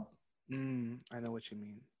 though. I know what you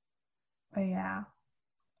mean. But yeah,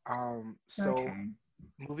 your So turn.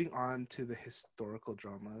 moving on to the historical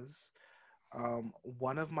dramas,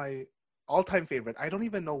 one of my all-time favorite. I don't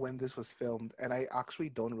even know when this was filmed, and I actually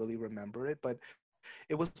don't really remember it, but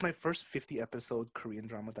it was my first 50-episode Korean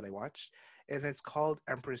drama that I watched, and it's called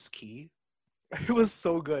Empress Key. It was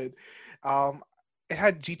so good. Um, it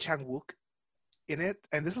had Ji Chang Wook in it,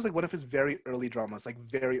 and this was like one of his very early dramas, like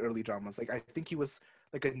very early dramas. Like I think he was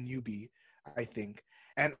like a newbie, I think.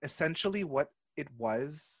 And essentially, what it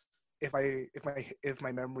was, if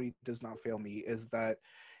my memory does not fail me, is that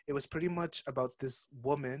it was pretty much about this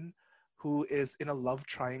woman who is in a love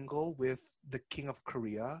triangle with the king of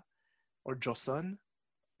Korea or Joseon,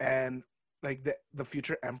 and like the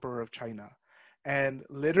future emperor of China, and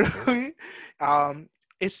literally,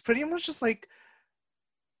 it's pretty much just like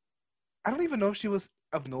I don't even know if she was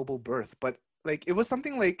of noble birth, but like it was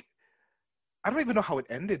something like I don't even know how it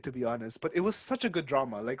ended to be honest, but it was such a good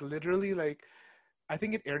drama. Like literally like I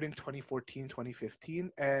think it aired in 2014,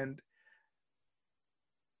 2015, and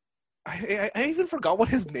I even forgot what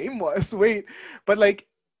his name was. Wait, but like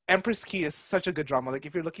Empress Key is such a good drama. Like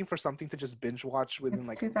if you're looking for something to just binge watch within It's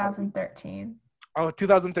like about a week. 2013. Oh,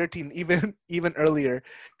 2013, even earlier.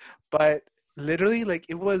 But literally like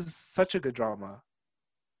it was such a good drama.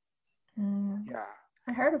 Mm, Yeah.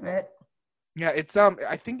 I heard of it. Yeah, it's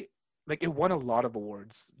I think like it won a lot of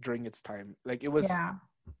awards during its time. Like it was Yeah.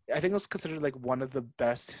 I think it was considered like one of the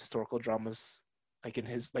best historical dramas like in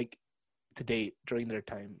his like to date during their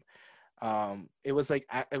time. It was like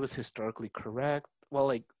it was historically correct. Well,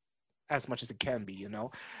 like as much as it can be, you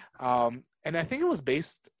know. And I think it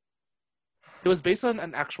was based on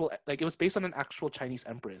an actual like it was based on an actual Chinese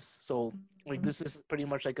empress. So like Mm. this is pretty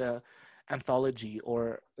much like a anthology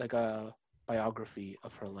or like a biography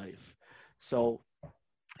of her life. So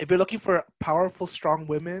if you're looking for powerful, strong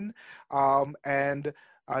women, and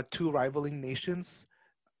two rivaling nations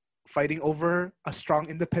fighting over a strong,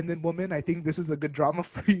 independent woman, I think this is a good drama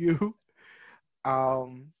for you.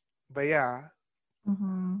 Um, but yeah,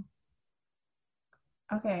 Mm-hmm.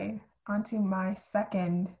 Okay, on to my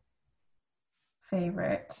second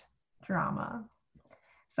favorite drama.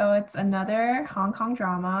 So it's another Hong Kong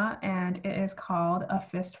drama, and it is called A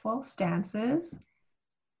Fistful Stances.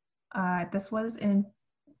 This was in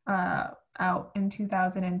uh, out in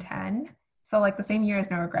 2010. So like the same year as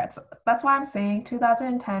No Regrets. That's why I'm saying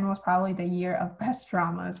 2010 was probably the year of best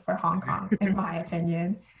dramas for Hong Kong, in my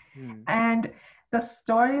opinion. Hmm. And the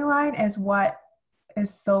storyline is what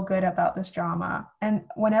is so good about this drama. And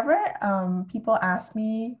whenever people ask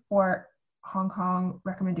me for Hong Kong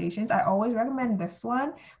recommendations, I always recommend this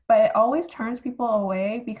one, but it always turns people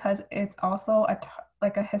away because it's also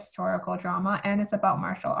like a historical drama and it's about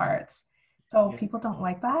martial arts. So Yeah. people don't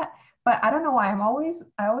like that. But I don't know why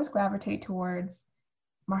I always gravitate towards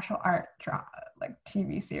martial art drama, like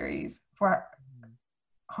TV series for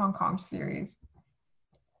Hong Kong series.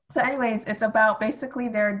 So, anyways, it's about basically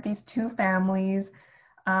there are these two families.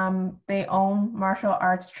 They own martial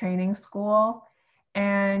arts training school,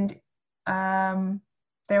 and um,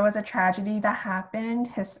 there was a tragedy that happened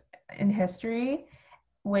in history,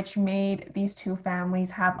 which made these two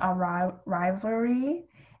families have a rivalry,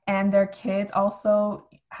 and their kids also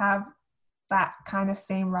have that kind of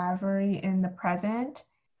same rivalry in the present.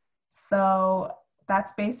 So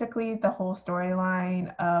that's basically the whole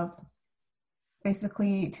storyline of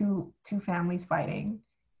basically two families fighting.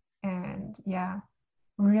 And yeah,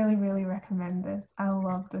 really recommend this. I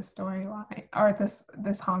love this storyline or this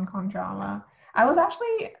Hong Kong drama. I was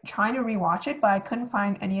actually trying to rewatch it, but I couldn't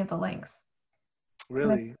find any of the links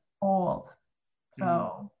because it's Really. old. Mm.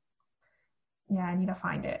 So yeah, I need to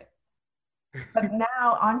find it. But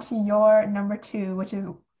now on to your number two, which is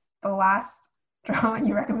the last drama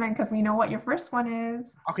you recommend because we know what your first one is.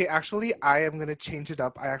 Okay, actually, I am gonna change it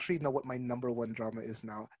up. I actually know what my number one drama is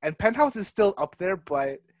now, and Penthouse is still up there,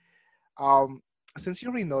 but um, since you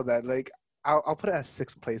already know that, like, I'll put it as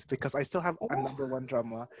sixth place because I still have a Oh, number one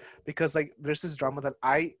drama because like there's this drama that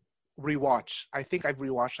I rewatch. I think I've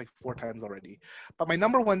rewatched like four times already, but my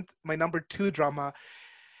number two drama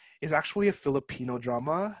is actually a Filipino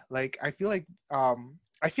drama. Like I feel like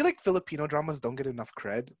Filipino dramas don't get enough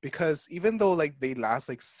cred because even though like they last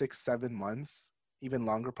like 6 7 months, even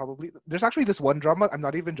longer probably. There's actually this one drama. I'm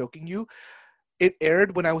not even joking you. It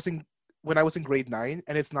aired when I was in grade 9,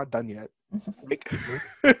 and it's not done yet. Like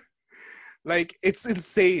like it's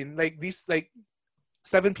insane. Like these like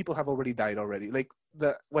 7 people have already died already. Like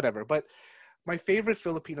the whatever. But my favorite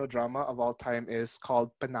Filipino drama of all time is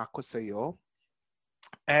called Panako Sa'yo.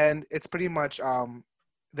 and it's pretty much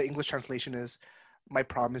the English translation is "My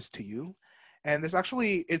Promise to You." And there's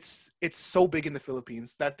actually it's so big in the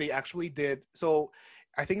Philippines that they actually did so.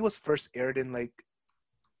 I think it was first aired in like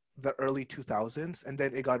the early 2000s, and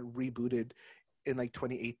then it got rebooted in like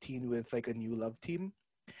 2018 with like a new love team.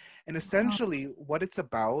 And Wow. essentially, what is it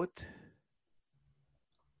about?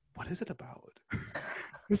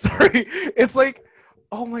 Sorry, it's like,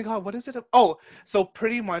 oh my god, what is it? Oh, so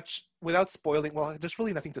pretty much without spoiling, well, there's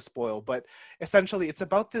really nothing to spoil, but essentially, it's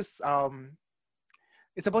about this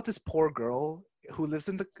poor girl who lives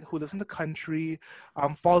in the country,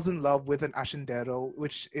 falls in love with an ashendero,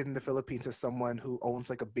 which in the Philippines is someone who owns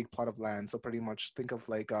like a big plot of land. So pretty much think of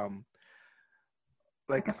Like a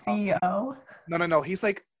like CEO. no, he's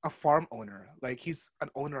like a farm owner. Like he's an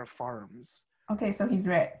owner of farms. Okay, so he's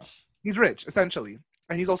rich. He's rich essentially,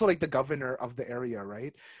 and he's also like the governor of the area,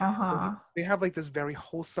 right? So Uh-huh. they have like this very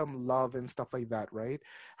wholesome love and stuff like that, right?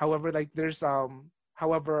 However, like there's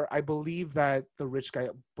however, I believe that the rich guy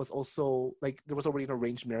was also like there was already an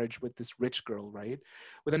arranged marriage with this rich girl, right?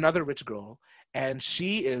 With another rich girl, and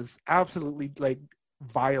she is absolutely like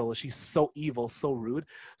vile. She's so evil, so rude.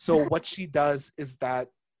 So what she does is that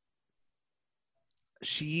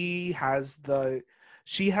she has the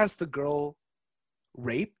she has the girl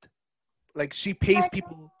raped, like she pays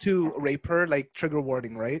people to rape her, like trigger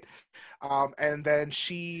warning, right? And then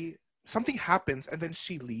she something happens and then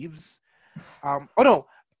she leaves. Oh no,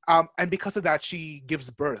 and because of that she gives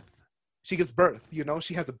birth. She gives birth, you know,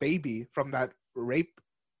 she has a baby from that rape,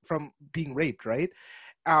 from being raped, right?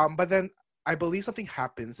 But then I believe something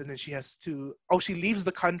happens, and then she has to. Oh, she leaves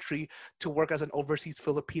the country to work as an overseas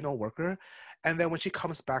Filipino worker, and then when she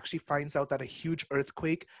comes back, she finds out that a huge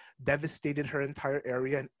earthquake devastated her entire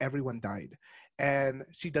area, and everyone died, and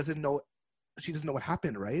she doesn't know what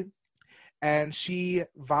happened, right? And she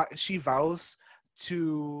vows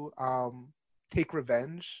to take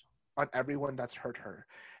revenge on everyone that's hurt her.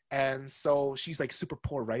 And so she's like super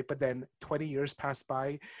poor, right? But then 20 years pass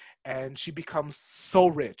by and she becomes so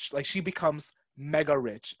rich. Like she becomes mega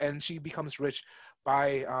rich, and she becomes rich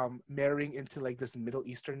by marrying into like this Middle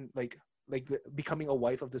Eastern becoming a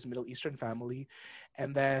wife of this Middle Eastern family.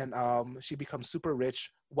 And then she becomes super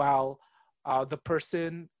rich while the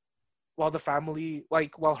person while the family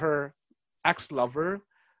while her ex-lover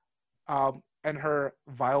and her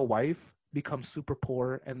vile wife become super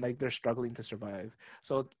poor, and like they're struggling to survive.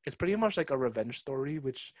 So it's pretty much like a revenge story,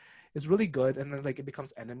 which is really good. And then like it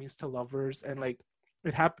becomes enemies to lovers, and like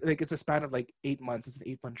like it's a span of like 8 months. It's an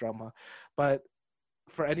 8-month drama, but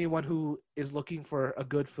for anyone who is looking for a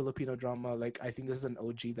good Filipino drama, like I think this is an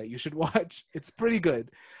OG that you should watch. It's pretty good.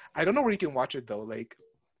 I don't know where you can watch it though. Like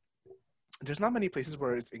there's not many places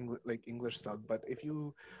where it's English sub, but if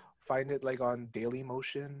you find it like on Daily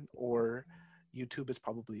Motion or YouTube, it's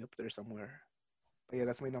probably up there somewhere. But yeah,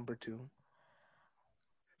 that's my number two.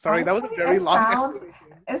 Sorry, that was Honestly, a very long explanation.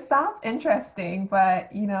 it sounds interesting, but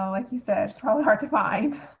like you said, it's probably hard to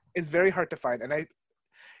find. It's very hard to find, and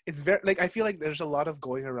it's very like I feel like there's a lot of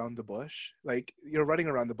going around the bush. Like you're running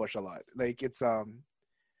around the bush a lot. Like it's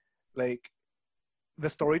like the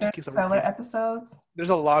story There's just keeps on filler repeating. episodes. There's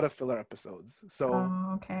a lot of filler episodes, so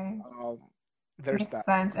Oh, okay. um, there's Makes that.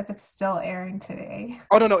 sense if it's still airing today.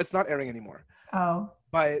 Oh no, it's not airing anymore. Oh,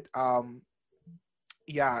 But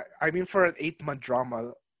yeah, I mean for an 8-month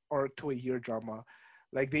drama or to a year drama,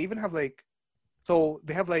 like they even have like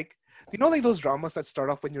they have like like those dramas that start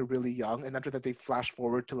off when you're really young, and after that they flash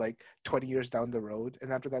forward to like 20 years down the road,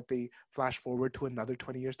 and after that they flash forward to another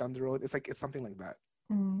 20 years down the road. It's like it's something like that.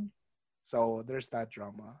 mm, So there's that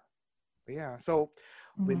drama. But yeah. So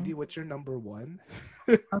mm. Wendy, what's your number one?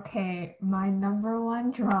 Okay, my number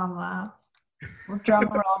one drama. Drum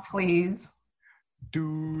roll, please.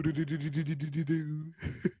 do, do, do, do, do, do, do, do, do.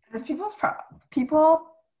 And people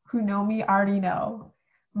who know me already know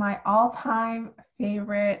my all-time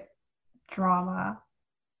favorite drama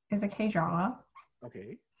is a K-drama.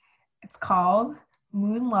 Okay. It's called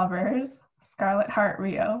Moon Lovers, Scarlet Heart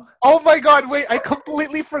Rio. Oh my god, wait, I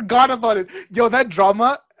completely forgot about it. Yo, that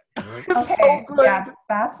drama, it's so Okay, good. yeah,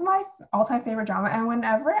 that's my all-time favorite drama. And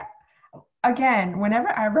whenever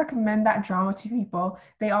I recommend that drama to people,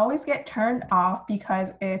 they always get turned off because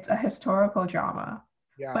it's a historical drama.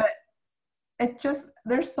 Yeah. But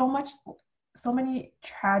there's so many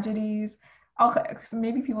tragedies. Okay, so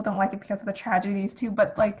maybe people don't like it because of the tragedies too,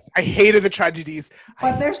 but I hated the tragedies.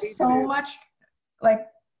 I there's hated so it. much, like,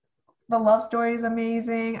 the love story is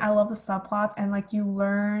amazing. I love the subplots, and like you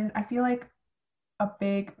learn, I feel like a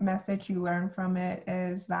big message you learn from it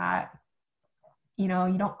is that you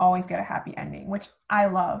don't always get a happy ending, which I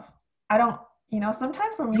love. I don't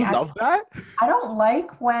Sometimes for me, You love that? I don't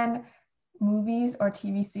like when movies or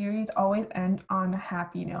TV series always end on a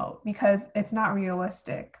happy note because it's not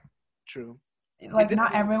realistic. True. It Like, did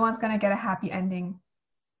not end. everyone's gonna get a happy ending.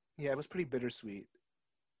 Yeah, it was pretty bittersweet.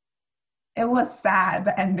 It was sad,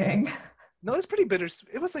 the ending. No, it's pretty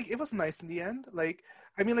bittersweet. It was nice in the end. Like,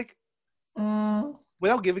 I mean, like, Mm,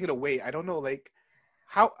 without giving it away, I don't know, like,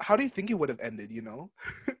 how do you think it would have ended?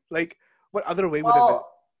 Like, what other way would have it?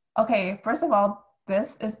 well, okay, first of all,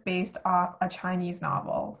 this is based off a Chinese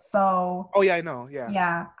novel. So, Oh yeah, I know. Yeah,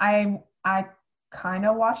 yeah, I kind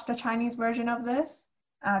of watched the Chinese version of this.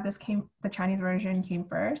 The Chinese version came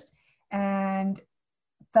first, and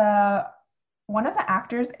the one of the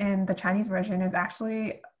actors in the Chinese version is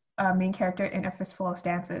actually a main character in A Fistful of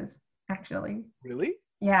Stances, actually. really?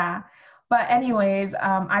 Yeah. But Oh, anyways,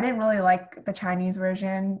 I didn't really like the Chinese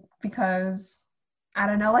version because I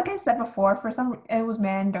don't know, like I said before, for some it was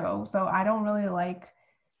Mando, so I don't really like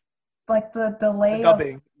the the delay of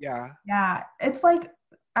dubbing. Yeah, yeah, it's like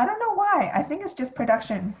I don't know why. I think it's just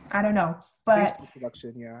production. I don't know. I think it's But post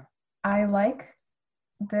production. Yeah. I like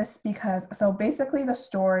this because so basically the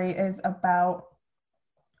story is about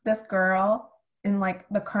this girl in like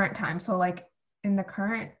the current time. So like in the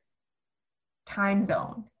current time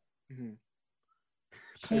zone. Hmm.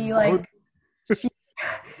 Time She zone. like she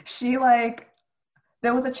she like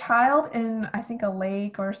there was a child in I think a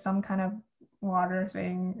lake or some kind of water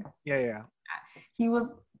thing. Yeah, yeah. He was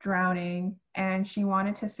drowning and she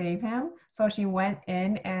wanted to save him. So she went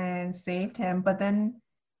in and saved him, but then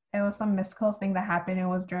it was some mystical thing that happened. It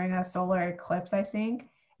was during a solar eclipse, I think.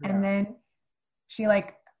 And Yeah. then she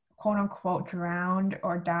like quote unquote drowned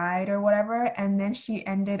or died or whatever. And then she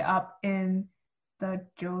ended up in the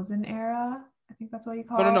Joseon era. I think that's what you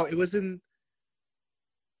No, no, call no. it. It It wasn't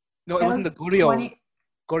was the Goryeo. 20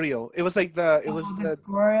 Goryeo. It was the the,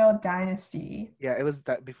 Goryeo dynasty. yeah, it was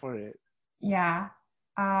that before it. Yeah.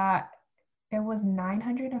 Uh it was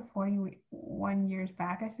 941 years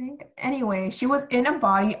back, I think. Anyway, she was in a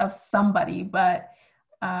body of somebody, but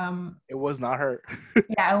It was not her.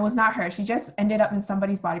 yeah, it was not her. She just ended up in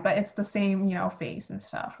somebody's body, but it's the same, face and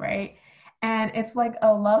stuff, right? And it's like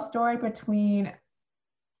a love story between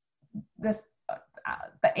this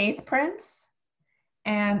the eighth prince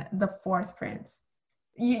and the fourth prince.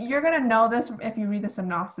 You're gonna know this if you read the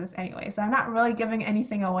synopsis anyway. So I'm not really giving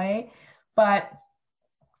anything away, but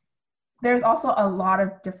there's also a lot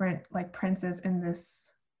of different like princes in this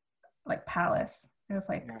like palace. There's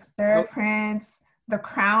like Yeah. third No, prince, the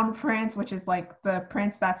crown prince, which is like the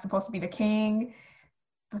prince that's supposed to be the king,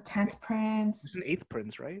 the 10th there's prince. an eighth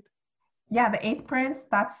prince, right? Yeah, the eighth prince,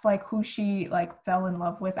 that's like who she like fell in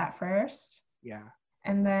love with at first. Yeah.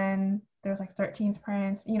 And then there's like 13th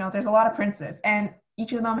prince. There's a lot of princes and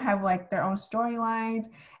each of them have like their own storylines.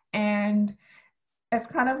 And it's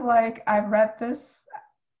kind of like I've read this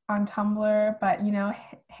on Tumblr, but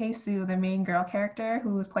Heisu, the main girl character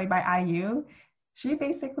who is played by IU, she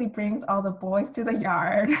basically brings all the boys to the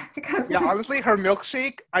yard because Yeah, like honestly, her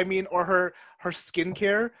milkshake, I mean, or her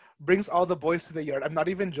skincare brings all the boys to the yard. I'm not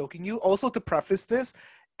even joking you. Also, to preface this,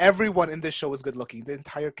 everyone in this show is good looking. The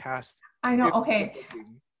entire cast I know. is good Okay,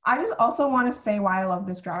 looking. I just also want to say why I love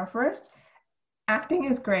this drama. First, acting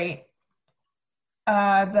is great.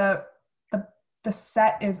 The the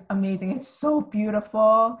set is amazing. It's so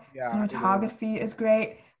beautiful. Yeah, it is. Cinematography is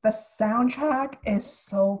great. The soundtrack is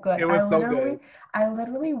so good. It I was so literally good. I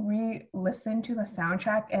literally re-listened to the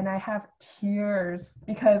soundtrack and I have tears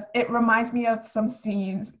because it reminds me of some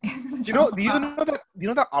scenes in the Do you drama. know that? Do you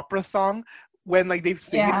know that opera song when like they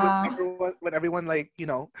sing it Yeah. when everyone like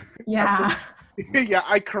comes in? Yeah. Yeah,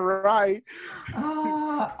 I cry.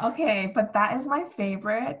 Okay, but that is my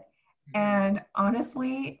favorite. Mhm. And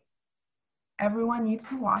honestly, everyone needs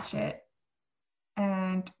to watch it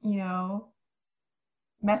and,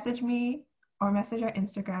 message me or message our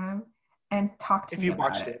Instagram and talk to If me you've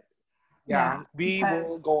about watched it. it, yeah, Yeah, we will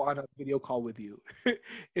because go on a video call with you.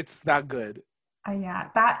 It's that good. yeah,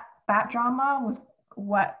 that drama was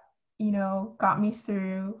what, got me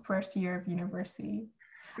through first year of university.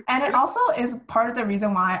 And it You know, also is part of the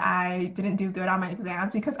reason why I didn't do good on my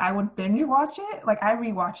exams because I would binge watch it. Like I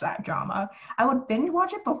rewatch that drama. I would binge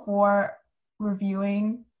watch it before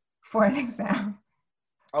reviewing for an exam.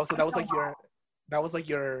 also I don't know why. that was like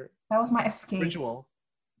your That was my escape. ritual.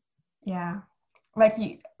 Yeah.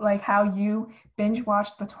 Like how you binge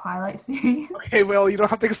watched the Twilight series. Okay, well, you don't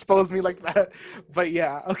have to expose me like that. But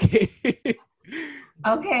yeah, okay.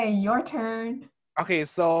 Okay, your turn. Okay,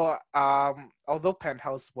 so although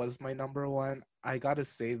Penthouse was my number one, I gotta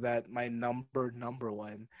say that my number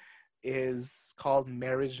one is called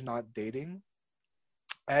Marriage Not Dating.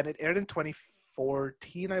 And it aired in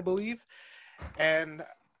 14, I believe. And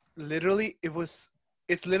literally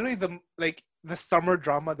it's literally the summer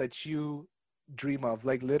drama that you dream of.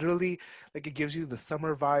 Like literally, like it gives you the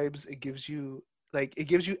summer vibes. It gives you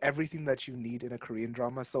everything that you need in a Korean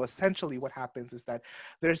drama. So essentially what happens is that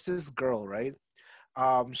there's this girl, right?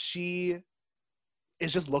 She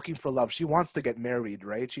is just looking for love. She wants to get married,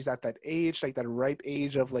 right? She's at that age, like that ripe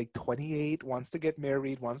age of like 28, wants to get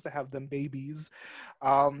married, wants to have them babies.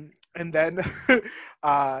 And then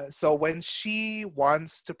so when she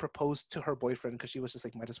wants to propose to her boyfriend, because she was just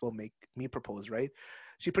like, might as well make me propose, right?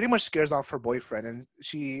 She pretty much scares off her boyfriend, and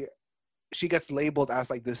she gets labeled as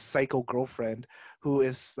like this psycho girlfriend who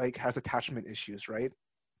is like has attachment issues, right?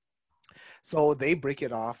 So they break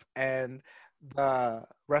it off, and the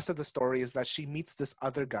rest of the story is that she meets this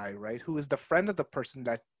other guy, right, who is the friend of the person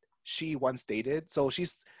that she once dated. So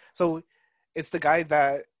it's the guy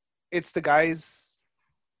that it's the guy's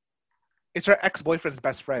it's her ex-boyfriend's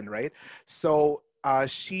best friend, right? So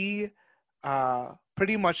she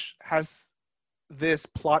pretty much has this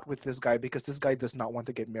plot with this guy because this guy does not want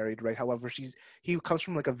to get married, right? However, he comes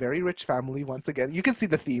from like a very rich family. Once again, you can see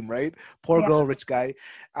the theme, right? Poor Yeah. girl, rich guy.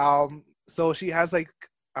 So she has like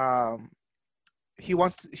um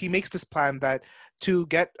he makes this plan that to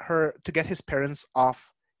get his parents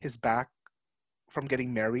off his back from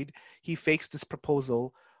getting married, he fakes this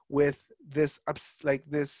proposal with this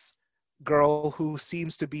girl who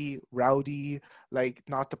seems to be rowdy, like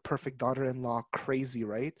not the perfect daughter-in-law, crazy,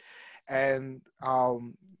 right? And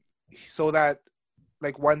so that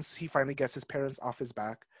like once he finally gets his parents off his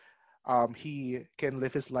back, he can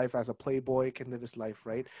live his life as a playboy, can live his life,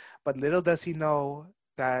 right? But little does he know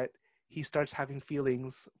that he starts having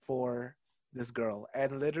feelings for this girl.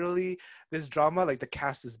 And literally, this drama, like the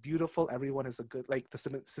cast is beautiful. Everyone is a good, like the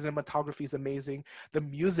cinematography is amazing. The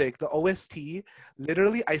music, the OST,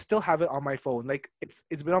 literally, I still have it on my phone. Like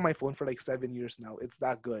it's been on my phone for like 7 years now. It's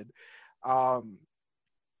that good. Um,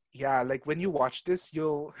 yeah, like when you watch this,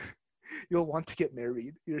 you'll want to get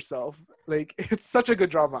married yourself. Like it's such a good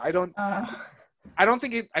drama. Uh, I don't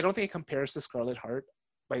think it compares to Scarlet Heart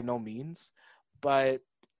by no means, but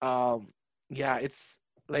um yeah, it's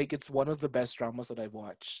one of the best dramas that I've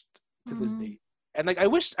watched to this mm, date. And like I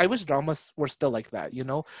wish dramas were still like that, you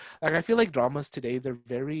know? Like I feel like dramas today they're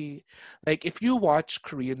very like if you watch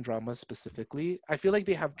Korean dramas specifically, I feel like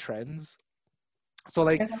they have trends. So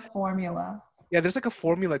like there's a formula. yeah, there's like a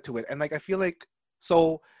formula to it. And like I feel like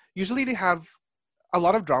so usually they have a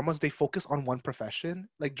lot of dramas they focus on one profession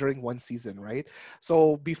like during one season, right?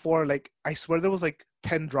 So before, like I swear there was like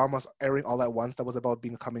 10 dramas airing all at once that was about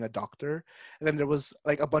becoming a doctor, and then there was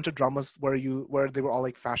like a bunch of dramas where they were all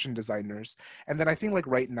like fashion designers. And then I think like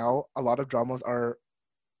right now a lot of dramas are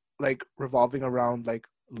like revolving around like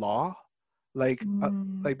law, like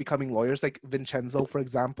Mm, like becoming lawyers, like Vincenzo for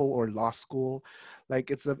example, or law school.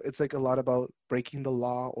 Like it's like a lot about breaking the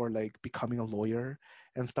law or like becoming a lawyer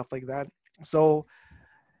and stuff like that. So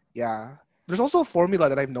yeah. There's also a formula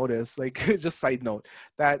that I've noticed, like just side note,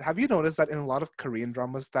 that have you noticed that in a lot of Korean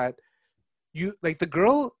dramas that you like the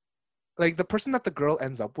girl like the person that the girl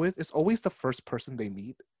ends up with is always the first person they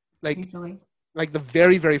meet. Like usually. like the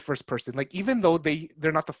very, very first person. Like even though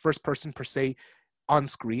they're not the first person per se on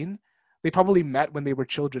screen, they probably met when they were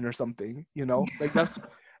children or something, you know? Like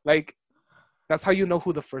that's how you know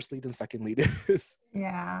who the first lead and second lead is.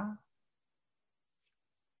 Yeah.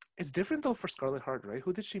 It's different though for Scarlet Heart, right?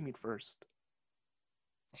 Who did she meet first?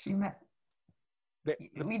 She met The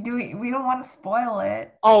we don't want to spoil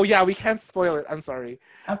it. Oh yeah, we can't spoil it. I'm sorry.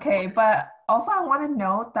 Okay, but also I want to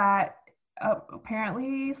note that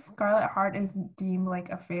apparently Scarlet Heart is deemed like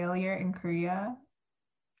a failure in Korea.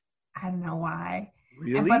 I don't know why.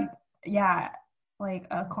 And Really? but yeah, like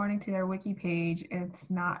according to their wiki page,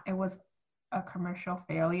 it was a commercial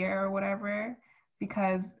failure or whatever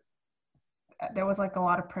because there was like a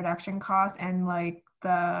lot of production cost and like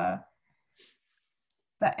the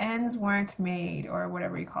ends weren't made or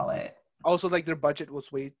whatever you call it. Also, like their budget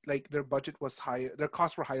was higher. Their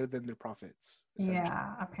costs were higher than their profits, essentially.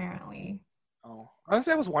 Yeah, apparently. Oh,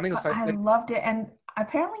 honestly, I was wanting a But side I like loved it. And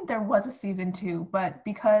apparently there was a season two, but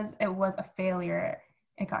because it was a failure,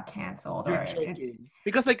 it got canceled you're or it joking.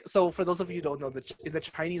 Because like so for those of you who don't know, in the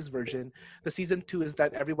Chinese version, the season 2 is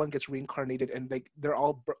that everyone gets reincarnated and like they're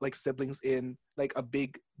all like siblings in like a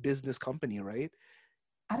big business company, right?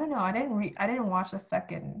 I don't know. I didn't watch the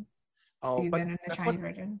second Oh, but season in the that's what. Chinese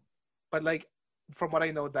version. But like from what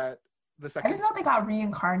I know, that the I second, just know they got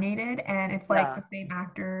reincarnated and it's like yeah, the same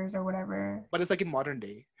actors or whatever. but it's like in modern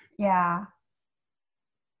day. Yeah.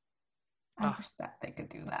 I Ah, wish that they could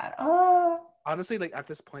do that. Oh. Honestly, like at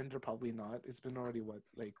this point, they're probably not. It's been already what,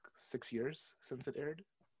 like 6 years since it aired.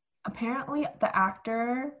 Apparently, the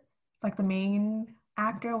actor, like the main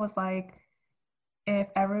actor, was like, if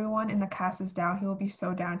everyone in the cast is down, he will be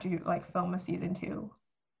so down to like film a season two.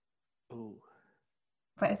 Oh,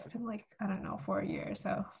 But it's been like, I don't know, 4 years.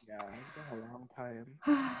 So yeah, it's been a long time.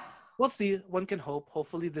 We'll see. One can hope.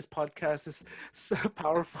 Hopefully, this podcast is so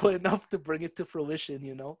powerful enough to bring it to fruition,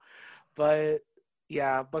 you know? But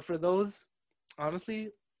yeah, but for those, honestly,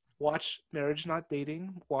 watch Marriage Not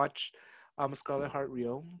Dating, watch Scarlet Heart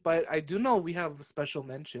Rio. But I do know we have special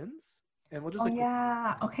mentions, and we'll just oh like quickly.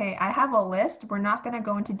 yeah. Okay, I have a list. We're not gonna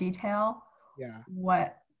go into detail Yeah.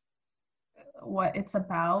 what what it's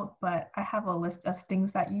about, but I have a list of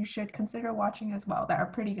things that you should consider watching as well that are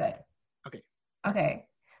pretty good. Okay. Okay.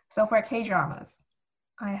 So for K-dramas,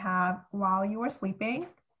 I have While You Were Sleeping,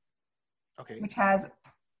 Okay. which has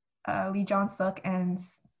Lee Jong Suk and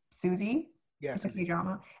Suzy. Yeah, It's a Susie.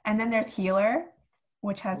 K-drama. And then there's Healer,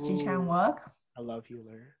 which has Ji Chan Ooh, Wook. I love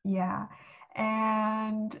Healer. Yeah.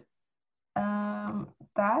 And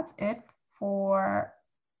that's it for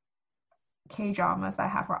K dramas I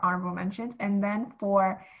have for honorable mentions. And then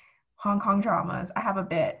for Hong Kong dramas, I have a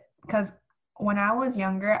bit because when I was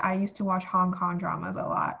younger, I used to watch Hong Kong dramas a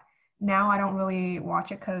lot. Now I don't really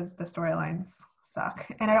watch it because the storylines suck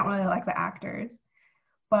and I don't really like the actors.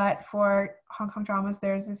 But for Hong Kong dramas,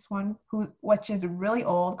 there's this one which is really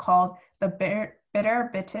old called The Bitter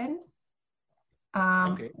Bitten,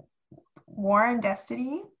 um, Okay. War and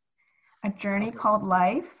Destiny, A Journey Okay. Called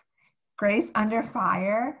Life, Grace Under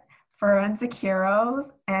Fire, Forensic Heroes,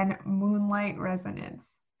 and Moonlight Resonance.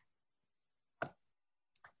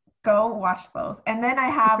 Go watch those. And then I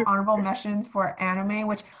have honorable mentions for anime,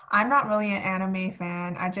 which I'm not really an anime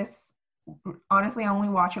fan. I just honestly only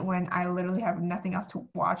watch it when I literally have nothing else to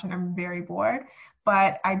watch and I'm very bored.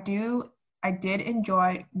 But I did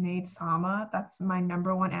enjoy Maid Sama. That's my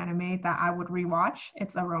number one anime that I would rewatch.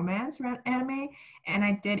 It's a romance anime, and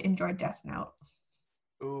I did enjoy Death Note.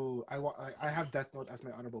 Ooh, I have Death Note as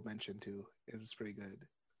my honorable mention too. It's pretty good.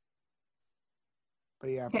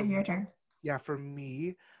 But yeah, Okay, your turn. for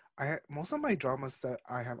me, most of my dramas that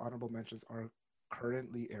I have honorable mentions are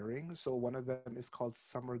currently airing. So one of them is called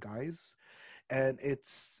Summer Guys, and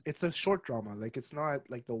it's a short drama. Like it's not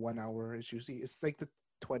like the 1 hour. It's like the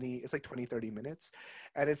 20. It's like 20-30 minutes,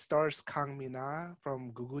 and it stars Kang Mina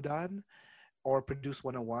from Gugudan or Produce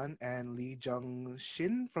 101 and Lee Jung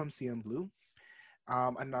Shin from CM Blue.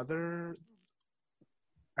 Another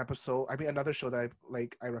show that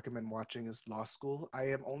I recommend watching is Law School. I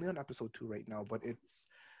am only on episode 2 right now, but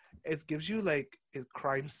it gives you like a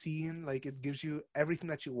crime scene, like it gives you everything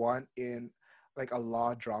that you want in like a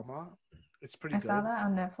law drama. It's pretty I saw good. that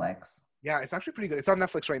on Netflix. Yeah, it's actually pretty good. It's on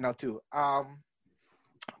Netflix right now too.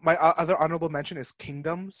 My other honorable mention is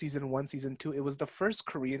Kingdom season 1, season 2. It was the first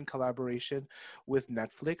Korean collaboration with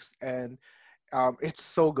Netflix, and it's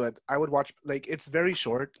so good. I would watch, like, it's very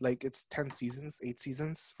short, like it's 10 seasons, 8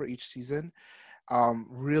 seasons for each season.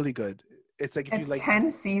 Really good. It's like if you It's like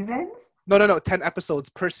 10 seasons? no, 10 episodes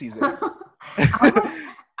per season. I was like,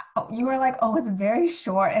 oh, you were like, oh, it's very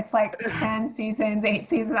short. It's like 10 seasons, 8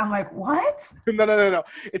 seasons. I'm like, what? No.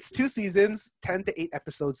 It's 2 seasons, 10 to 8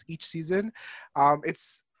 episodes each season.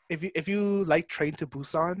 It's if you like Train to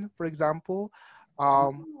Busan, for example.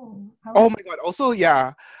 Um, Oh, I oh was, my god. Also,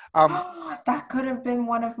 yeah. Um, that could have been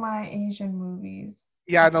one of my Asian movies.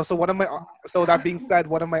 yeah, no, so that being said,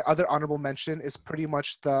 one of my other honorable mention is pretty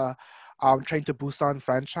much the Train to Busan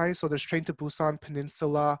franchise. So there's Train to Busan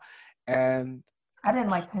Peninsula, and I didn't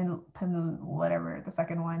like whatever, the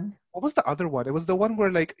second one. what was the other one? It was the one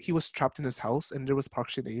where like he was trapped in his house and there was Park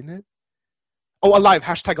Shin-hye in it. Oh, Alive,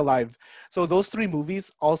 hashtag Alive. So those three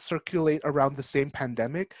movies all circulate around the same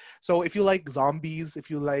pandemic. So if you like zombies, if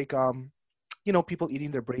you like people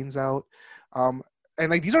eating their brains out, um and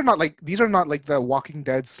like these are not like the Walking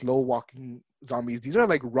Dead slow walking zombies. These are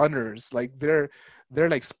like runners. Like they're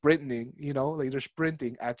like sprinting, like they're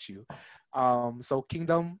sprinting at you. So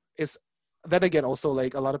Kingdom is, then again, also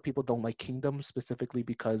like a lot of people don't like Kingdom specifically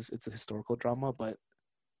because it's a historical drama, but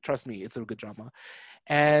trust me, it's a good drama.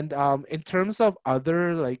 And in terms of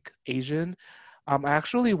other like Asian, I'm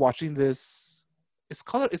actually watching this.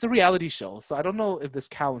 It's a reality show, so I don't know if this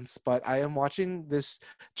counts, but I am watching this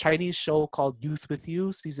Chinese show called Youth with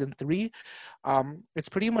You, season 3. It's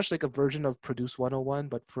pretty much like a version of Produce 101,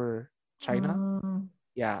 but for China. Mm,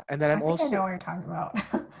 Yeah, and then I I'm think I also know what you're talking about,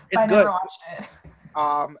 but it's I never good. watched it.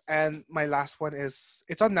 And my last one is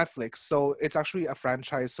it's on Netflix, so it's actually a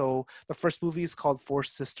franchise. So the first movie is called Four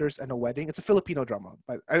Sisters and a Wedding. It's a Filipino drama,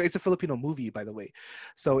 but it's a Filipino movie, by the way.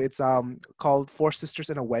 So it's called Four Sisters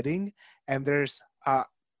and a Wedding, and there's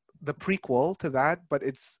the prequel to that, but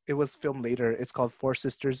it was filmed later. It's called Four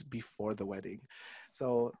Sisters Before the Wedding.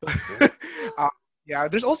 So uh, yeah,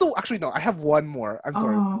 there's also actually no, I have one more. I'm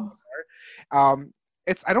sorry. Oh, Um,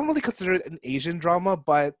 it's I don't really consider it an Asian drama,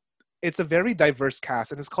 but it's a very diverse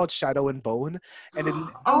cast, and it's called Shadow and Bone, and it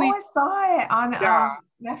oh, literally I saw it on yeah,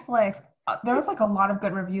 Netflix. There was like a lot of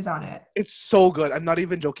good reviews on it. it's so good. I'm not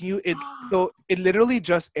even joking you. It literally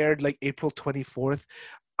just aired like April 24th.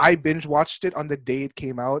 I binge watched it on the day it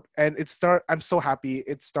came out, and I'm so happy.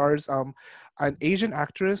 It stars an Asian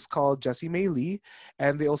actress called Jessie May Lee,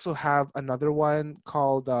 and they also have another one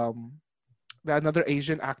called another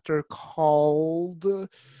Asian actor called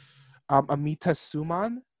Amita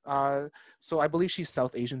Suman. So I believe she's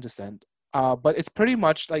South Asian descent. But it's pretty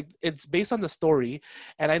much like it's based on the story,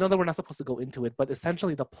 and I know that we're not supposed to go into it, but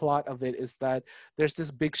essentially the plot of it is that there's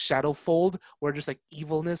this big shadow fold where there's like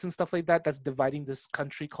evilness and stuff like that that's dividing this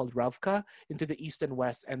country called Ravka into the east and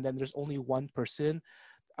west, and then there's only one person.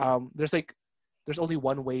 There's only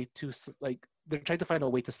one way to like they're trying to find a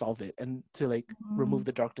way to solve it and to like remove Mm.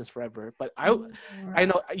 the darkness forever. But Ooh. I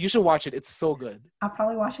know you should watch it. It's so good. I'll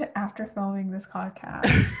probably watch it after filming this podcast.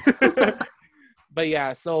 But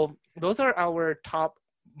yeah, so those are our top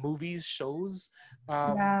movies, shows.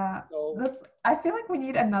 Yeah, So this I feel like we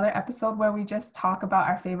need another episode where we just talk about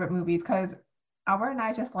our favorite movies because Albert and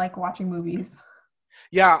I just like watching movies.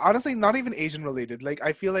 yeah, honestly, not even Asian related. Like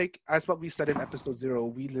I feel like as what we said in episode 0,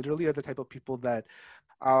 we literally are the type of people that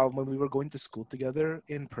when we were going to school together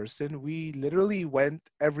in person, we literally went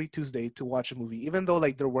every Tuesday to watch a movie. Even though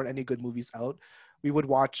like there weren't any good movies out, we would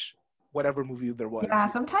watch whatever movie there was. Yeah,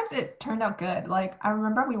 sometimes it turned out good. Like I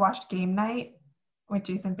remember we watched Game Night with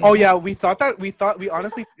Jason Oh Bateman. yeah, we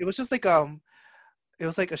honestly it was just like it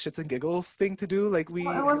was like a shits and giggles thing to do. Like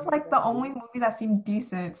Well, we it was everybody like got the only together. movie that seemed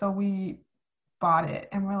decent, so we bought it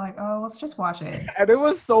and we're like, oh, let's just watch it. And it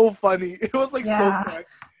was so funny. It was like so Yeah. fun.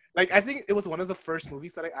 Like I think it was one of the first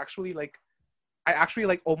movies that I actually like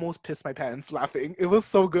almost pissed my pants laughing. It was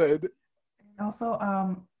so good. And also,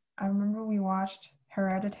 I remember we watched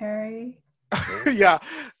Hereditary. Yeah,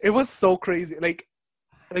 it was so crazy. Like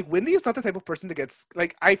Wendy is not the type of person that gets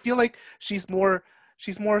like I feel like she's more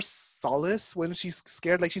solace when she's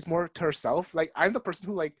scared. Like she's more to herself. Like I'm the person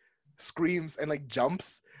who like screams and like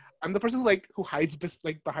jumps. I'm the person who hides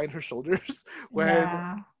like behind her shoulders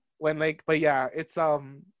Yeah, when like. But yeah, it's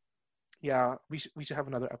yeah, we should have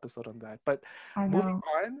another episode on that. But I moving know.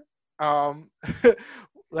 on,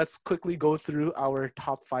 let's quickly go through our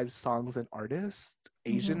top 5 songs and artists,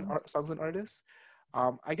 Asian Mhm. songs and artists.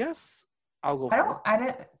 I guess I'll go I first. don't, I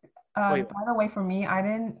didn't, Wait. by the way, for me, I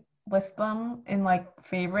didn't list them in like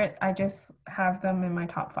favorite. I just have them in my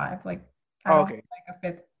top five. Like, I Oh, don't have okay. like a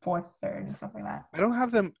fifth, fourth, third, and stuff like that. I don't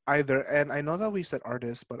have them either, and I know that we said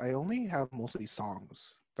artists, but I only have mostly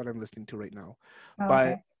songs that I'm listening to right now. Oh, But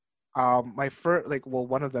okay. my first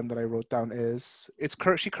one of them that I wrote down is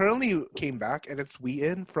she currently came back, and it's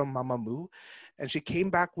Weein from Mamamoo, and she came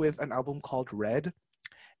back with an album called Red.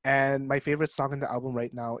 And my favorite song in the album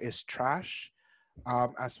right now is Trash,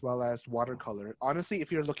 as well as Watercolor. Honestly,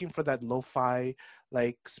 if you're looking for that lo-fi,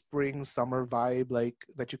 like spring summer vibe, like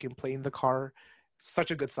that you can play in the car,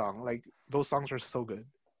 such a good song. Like those songs are so good.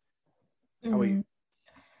 How about you? Mm.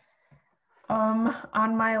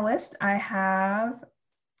 On my list, I have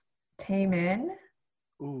Taemin,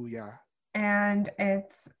 Ooh, yeah. and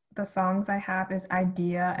it's the songs I have is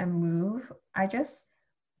Idea and Move.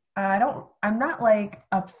 I'm not like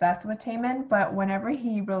obsessed with Taemin, but whenever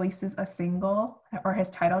he releases a single or his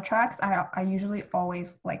title tracks, I usually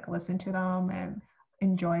always like listen to them and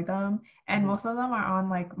enjoy them. And Mhm. most of them are on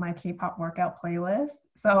like my K-pop workout playlist.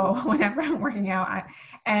 So Ooh, whenever I'm working out,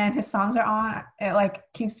 and his songs are on, it like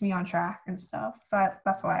keeps me on track and stuff. So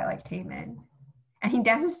that's why I like Taemin. And he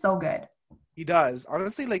dances so good. he does.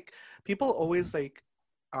 Honestly, like people always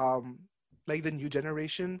um, like the new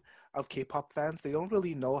generation of K-pop fans. They don't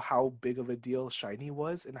really know how big of a deal Shiny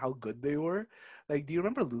was and how good they were. Like, do you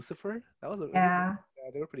remember Lucifer? Yeah.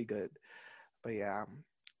 Yeah, they were pretty good. But yeah.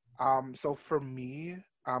 So for me,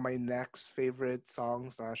 my next favorite song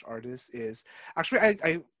slash artist is actually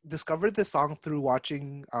I discovered this song through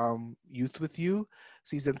watching Youth with You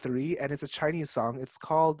season 3, and it's a Chinese song. It's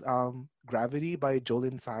called Gravity by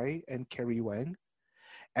Jolin Tsai and Carrie Wang,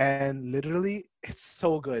 and literally it's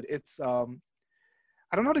so good. It's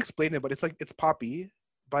I don't know how to explain it, but it's like it's poppy,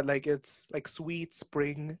 but like it's like sweet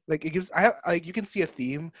spring. Like it gives I have like you can see a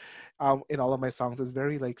theme in all of my songs. It's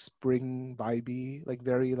very like spring vibey, like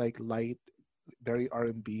very like light, very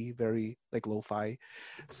R&B, very like lo-fi.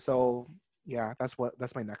 So yeah, that's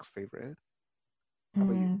my next favorite. How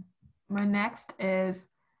about you? Mm. My next is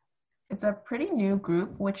it's a pretty new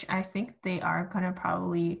group, which I think they are gonna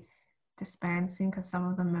probably disband soon because some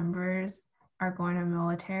of the members are going to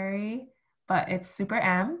military. But it's Super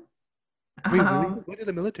M. Wait, really? Um, Went in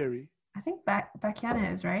the military? I think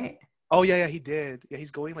Baekhyun is right. Oh yeah, yeah, he did. Yeah,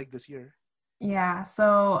 he's going like this year. Yeah.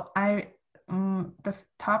 So the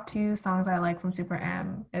top two songs I like from Super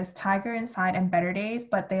M is Tiger Inside and Better Days,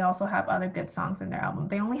 but they also have other good songs in their album.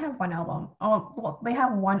 They only have one album. Oh, well, they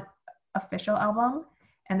have one official album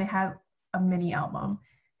and they have a mini album.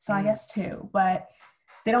 So I Mm. guess two, but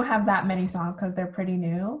they don't have that many songs because they're pretty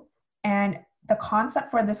new. And the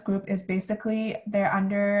concept for this group is basically they're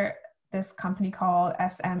under this company called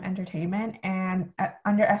SM Entertainment. And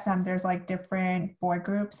under SM, there's like different boy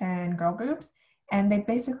groups and girl groups. And they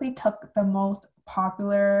basically took the most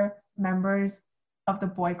popular members of the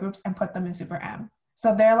boy groups and put them in Super M.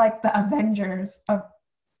 So they're like the Avengers of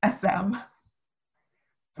SM.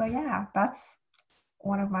 So yeah, that's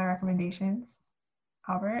one of my recommendations,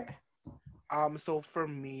 Albert. So for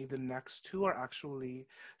me, the next two are actually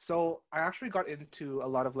so I actually got into a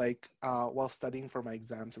lot of like while studying for my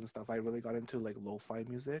exams and stuff, I really got into like lo-fi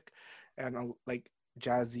music and like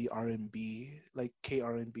jazzy R&B, like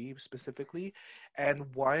K-R&B specifically.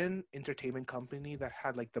 And one entertainment company that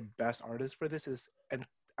had like the best artists for this is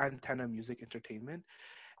Antenna Music Entertainment.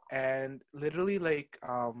 And literally like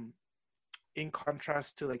in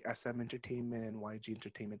contrast to like SM Entertainment and YG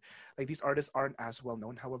Entertainment, like these artists aren't as well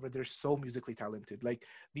known. However, they're so musically talented. Like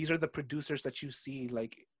these are the producers that you see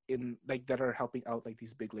like in like that are helping out like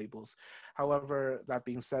these big labels. However, that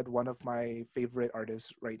being said, one of my favorite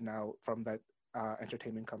artists right now from that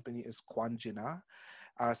entertainment company is Kwan Jina.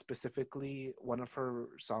 Specifically, one of her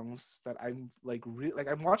songs that I'm like, like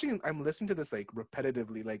I'm listening to this like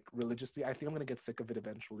repetitively, like religiously. I think I'm gonna get sick of it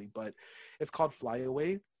eventually, but it's called Fly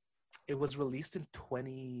Away. It was released in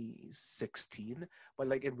 2016, but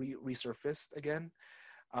like it resurfaced again.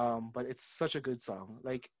 But it's such a good song.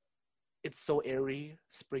 Like it's so airy,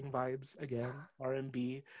 spring vibes again,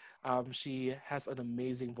 R&B. She has an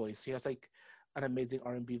amazing voice. She has like an amazing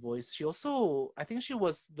R&B voice. She also, I think she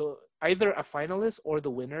was the either a finalist or the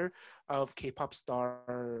winner of K-pop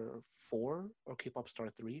Star 4 or K-pop Star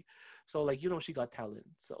 3. So like she got talent.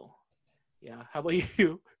 So yeah, how about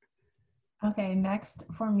you? Okay, next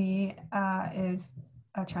for me is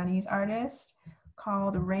a Chinese artist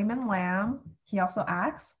called Raymond Lam. He also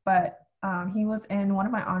acts, but he was in one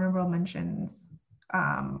of my honorable mentions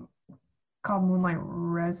um, called Moonlight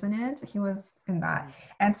Resonance. He was in that.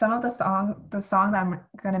 And some of the song that I'm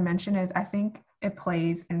going to mention is, I think it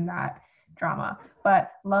plays in that drama.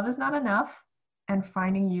 But Love Is Not Enough and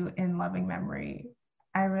Finding You in Loving Memory.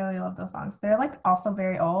 I really love those songs. They're like also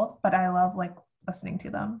very old, but I love like listening to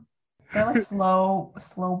them. They're like slow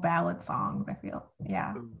ballad songs, I feel.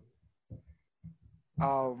 Yeah.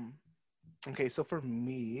 um Okay, so for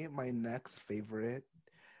me, my next favorite,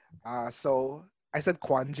 so I said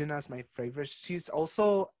Kwanjin as my favorite. She's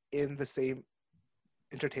also in the same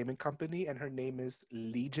entertainment company, and her name is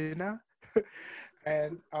Legina.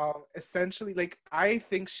 And essentially, like I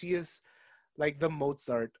think she is like the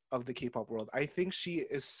Mozart of the K-pop world. I think she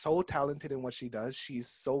is so talented in what she does. She's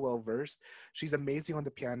so well versed. She's amazing on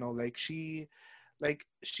the piano. Like she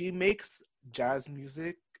makes jazz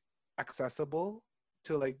music accessible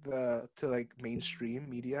to like mainstream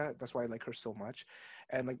media. That's why I like her so much.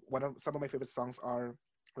 And like some of my favorite songs are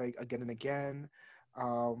like Again and Again.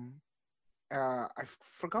 Um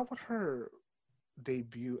forgot what her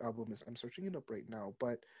debut album is. I'm searching it up right now,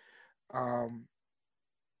 but um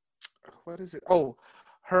what is it? Oh,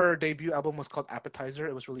 her debut album was called Appetizer.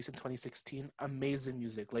 It was released in 2016. Amazing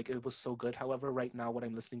music. Like it was so good. However, right now what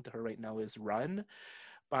I'm listening to her right now is Run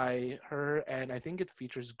by her, and I think it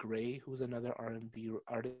features Gray, who's another R&B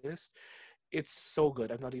artist. It's so good.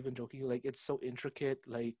 I'm not even joking. Like it's so intricate.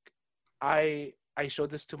 Like I showed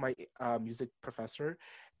this to my music professor,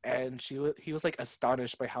 and he was like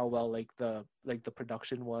astonished by how well like the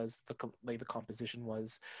production was, like the composition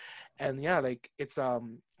was. And yeah, like it's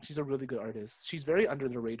she's a really good artist. She's very under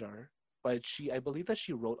the radar, but I believe that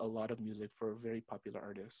she wrote a lot of music for very popular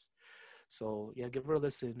artists. So yeah, give her a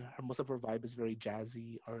listen. Most of her vibe is very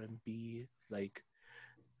jazzy, R&B, like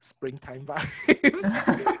springtime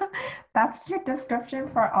vibes. That's your description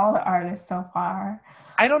for all the artists so far.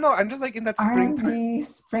 I don't know. I'm just like in that springtime R&B, mood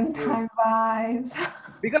springtime vibes.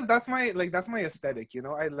 because that's my aesthetic. You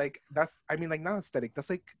know, I like that's. I mean, like not aesthetic.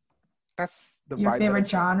 That's the Your vibe that I'm favorite going.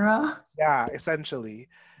 genre? Yeah, essentially.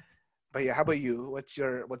 But yeah, how about you? What's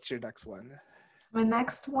your next one? My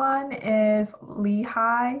next one is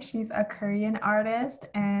Lehigh. She's a Korean artist,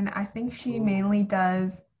 and I think she Ooh, mainly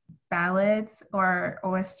does ballads or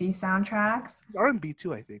OST soundtracks. R&B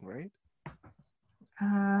too, I think, right?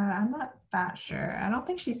 I'm not that sure. I don't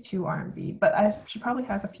think she's too R&B, but she probably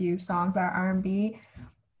has a few songs that are R&B.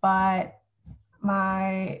 But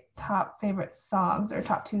my top favorite songs or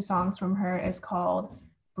top two songs from her is called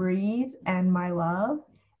Breathe and My Love.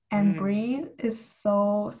 And Mm, Breathe is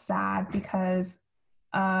so sad because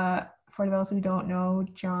for those who don't know,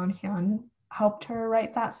 John Hyun helped her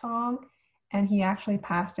write that song, and he actually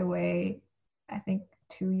passed away, I think,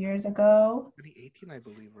 2 years ago. 2018, I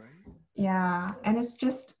believe, right? Yeah, and it's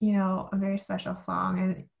just, a very special song.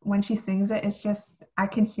 And when she sings it, it's just, I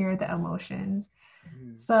can hear the emotions.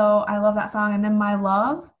 Mm. So I love that song. And then My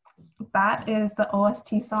Love, that is the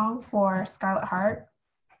OST song for Scarlet Heart.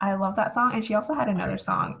 I love that song. And she also had another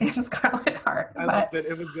song in Scarlet Heart. I But loved it.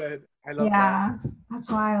 It was good. I love that. yeah,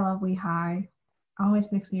 that's why I love Lehigh.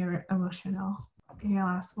 Always makes me emotional. Your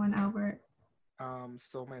last one, Albert.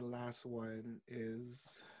 So my last one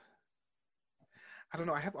is I don't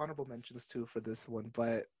know. I have honorable mentions too for this one,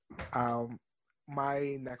 but um,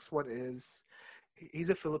 my next one is he's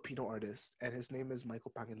a Filipino artist and his name is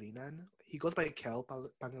Michael Pangilinan. He goes by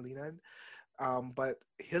Pangilinan, but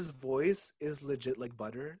his voice is legit like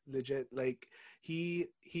butter. Legit like he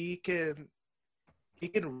can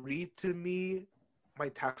read to me my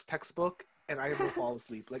textbook and I will fall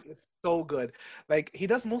asleep. Like it's so good. Like he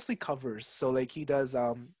does mostly covers. So like he does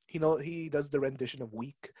the rendition of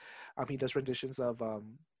Weak. He does renditions of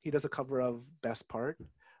he does a cover of Best Part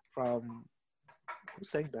from who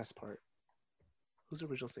sang Best Part? Who's the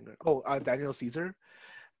original singer? Oh, Daniel Caesar.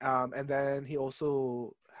 And then he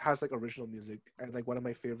also has like original music and like one of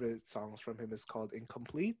my favorite songs from him is called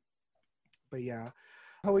Incomplete. But yeah.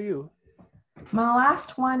 How are you? My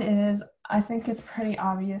last one is I think it's pretty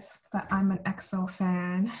obvious that I'm an EXO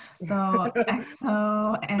fan. So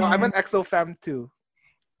EXO No, I'm an and EXO fan too.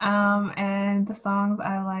 the songs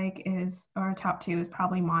I like is or top two is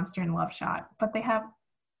probably Monster and Love Shot. But they have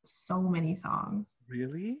so many songs.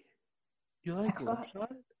 Really? You like EXO, Love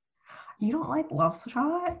Shot? you don't like Love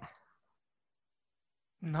Shot?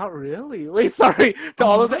 Not really. Wait, sorry to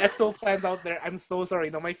all of the Oh. EXO fans out there. I'm so sorry.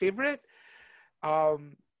 No, my favorite.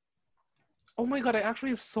 Um. Oh my god, I actually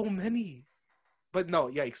have so many. But no,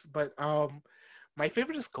 yikes. But my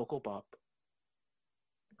favorite is Coco Pop.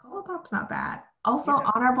 Coco Pop's not bad. Also,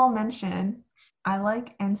 Yeah. honorable mention, I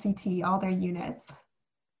like NCT, all their units.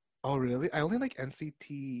 Oh really? I only like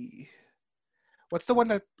NCT. What's the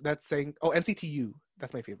one that's saying? Oh, NCTU.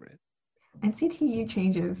 That's my favorite. NCTU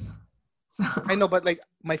changes. So I know, but like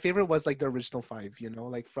my favorite was like the original five.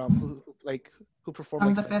 Like from who performed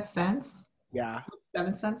from like the fifth sense, yeah,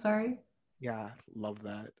 seventh sense, sorry. yeah, love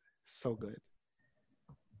that. So good.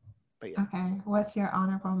 But yeah. Okay, what's your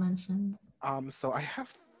honorable mentions? So I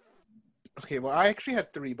have okay, well, I actually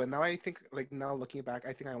had three, but now I think, like now looking back,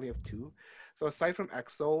 I think I only have two. So aside from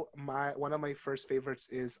EXO, my one of my first favorites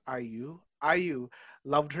is IU. IU,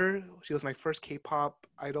 loved her. She was my first K-pop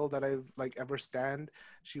idol that I've like ever stand.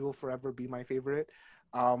 She will forever be my favorite.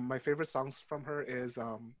 My favorite songs from her is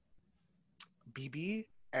BB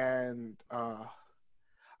and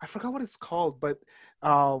I forgot what it's called, but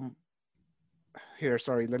um here,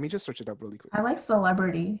 sorry, let me just search it up really quick. I like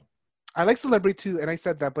Celebrity. I like Celebrity too, and I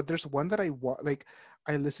said that, but there's one that like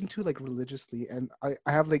I listen to like religiously, and I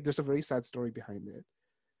have like there's a very sad story behind it.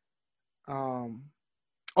 Um,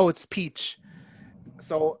 oh, it's Peach.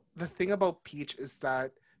 So the thing about Peach is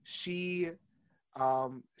that she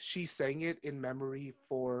she sang it in memory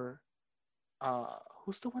for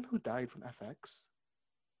who's the one who died from FX?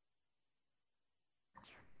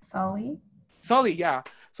 Sully. Sully, yeah.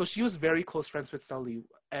 So she was very close friends with Sully,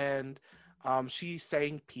 and she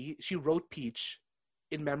sang Peach. She wrote Peach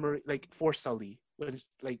in memory, like for Sully, when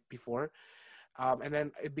like before, and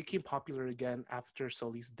then it became popular again after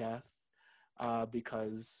Sully's death,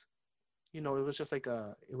 because it was just like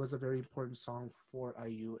it was a very important song for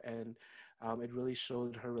IU, and it really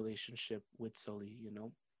showed her relationship with Sully.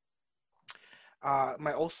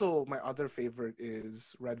 My other favorite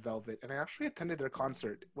is Red Velvet, and I actually attended their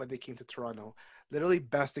concert when they came to Toronto. Literally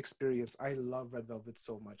best experience. I love Red Velvet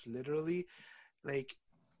so much. Literally, like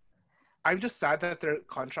I'm just sad that their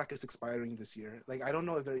contract is expiring this year. Like I don't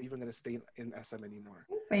know if they're even gonna stay in SM anymore.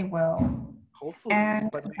 I think they will. Hopefully,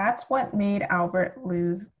 And but like, that's what made Albert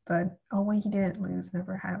lose the, oh wait, he didn't lose,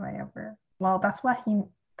 never have I ever. Well, that's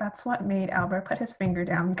what made Albert put his finger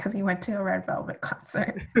down because he went to a Red Velvet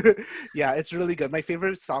concert. yeah, it's really good. My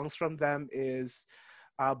favorite songs from them is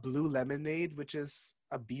Blue Lemonade, which is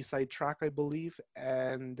a B-side track, I believe,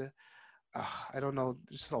 and I don't know,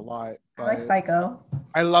 there's just a lot, I like but Psycho.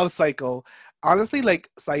 I love Psycho. Honestly, like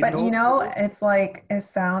side But you note, know, it's like it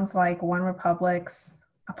sounds like One Republic's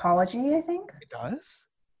Apology, I think. it does.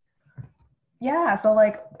 Yeah, so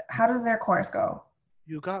like how does their chorus go?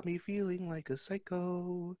 You got me feeling like a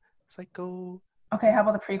psycho, psycho. Okay, how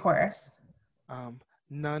about the pre-chorus? Um,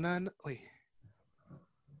 na na na. Wait,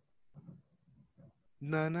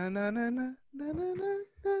 na na na na na na na na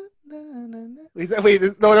na na na. Na. Wait,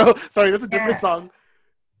 no, no, sorry, that's a different Yeah, song.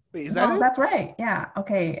 Wait, is that no, it? that's right. Yeah,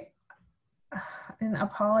 okay. And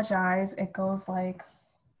apologize, it goes like,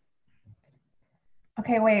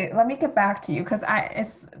 okay, wait, let me get back to you because I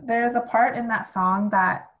it's there's a part in that song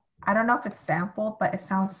that I don't know if it's sampled, but it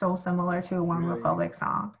sounds so similar to a One Really? Republic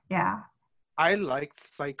song. Yeah. I liked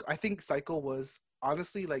Psycho. I think Psycho was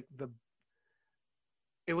honestly like the.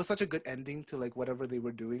 It was such a good ending to like whatever they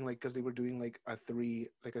were doing, like because they were doing like a three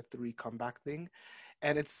comeback thing,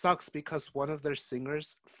 and it sucks because one of their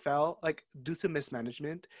singers fell like due to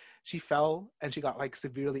mismanagement. She fell and she got like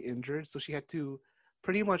severely injured, so she had to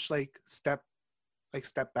pretty much step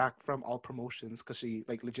back from all promotions because she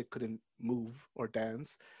like legit couldn't move or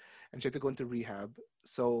dance, and she had to go into rehab.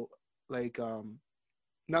 So like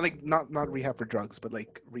not rehab for drugs, but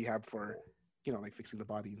like rehab for like fixing the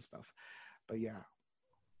body and stuff. But yeah,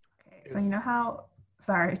 Okay. So you know it's how,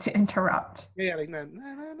 sorry to interrupt. yeah, like na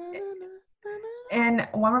na na na na na na. Na. In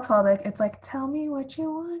One Republic, it's like, tell me what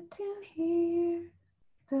you want to hear.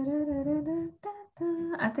 Da, da, da, da, da,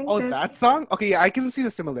 da. I think Oh, there's, that song? Okay, yeah, I can see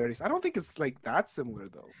the similarities. I don't think it's like that similar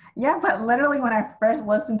though. yeah, but literally when I first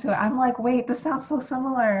listened to it, I'm like, wait, this sounds so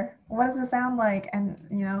similar. What does it sound like? And,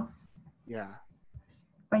 Yeah,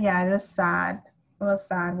 but yeah, it is sad. It was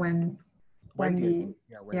sad when Wendy, I Wendy, believe.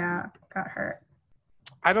 Yeah, Wendy. yeah, got hurt.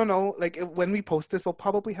 I don't know. Like when we post this, we'll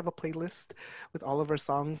probably have a playlist with all of our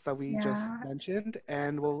songs that we just Yeah, mentioned,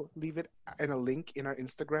 and we'll leave it in a link in our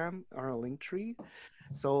Instagram or a link tree.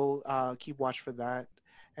 So keep watch for that,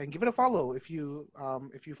 and give it a follow if you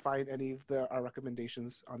find any of the our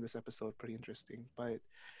recommendations on this episode pretty interesting. But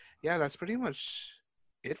yeah, that's pretty much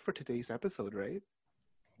it for today's episode, right?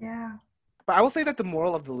 yeah, But I will say that the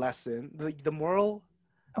moral of the lesson, the moral,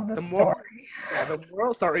 of the the moral, story. yeah, the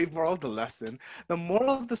moral. Sorry, moral of the lesson. The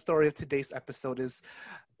moral of the story of today's episode is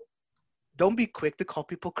don't be quick to call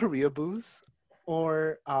people Koreaboos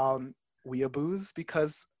or Weeaboos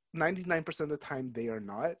because 99% of the time they are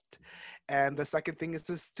not. And the second thing is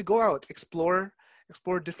just to go out, explore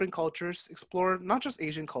different cultures, explore not just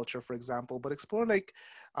Asian culture, for example, but explore like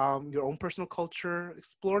your own personal culture,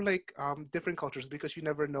 explore like different cultures because you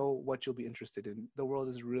never know what you'll be interested in. The world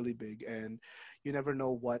is really big and you never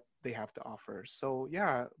know what they have to offer. So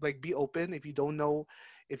yeah, like be open if you don't know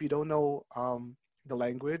the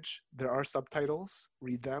language. There are subtitles.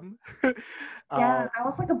 Read them. uh, Yeah, that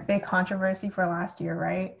was like a big controversy for last year,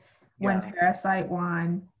 right? When yeah, Parasite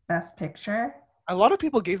won Best Picture. a lot of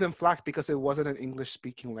people gave them flack because it wasn't an English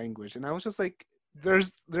speaking language, and I was just like,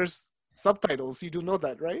 there's subtitles. You do know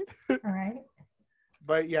that, right? All right.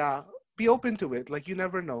 But yeah, be open to it. Like you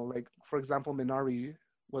never know. Like for example, Minari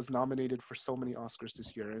was nominated for so many Oscars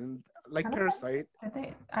this year, and I like don't think Parasite, did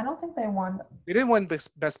they I don't think they won. they didn't win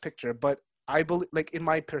best picture, but I believe, like in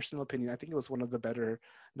my personal opinion, I think it was one of the better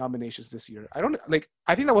nominations this year. I don't like.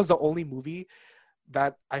 I think that was the only movie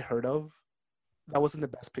that I heard of that wasn't the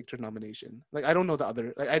best picture nomination. Like I don't know the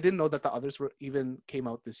other. Like I didn't know that the others were even came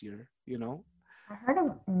out this year. You know, I heard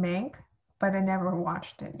of Mank, but I never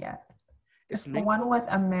watched it yet. is It's the Mink one the with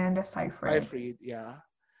Amanda Seyfried. Seyfried? Yeah,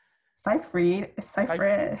 Seyfried? It's Seyfried,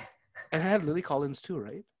 Seyfried. and it had Lily Collins too,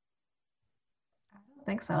 right? I don't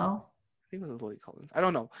think so. I think it was Lily Collins. I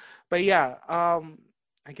don't know, but yeah.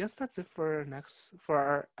 I guess that's it for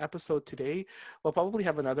our episode today. We'll probably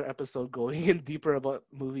have another episode going in deeper about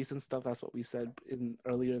movies and stuff. That's what we said in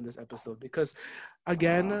earlier in this episode because,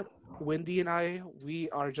 again, Wendy and I, we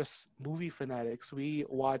are just movie fanatics. We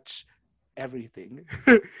watch everything.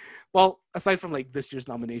 Well, aside from like this year's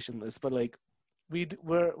nomination list, but like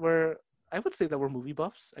we're I would say that we're movie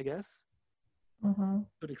buffs. I guess Mm-hmm.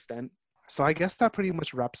 to an extent. So I guess that pretty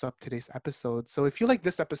much wraps up today's episode. So if you like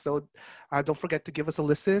this episode, don't forget to give us a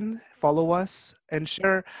listen, follow us, and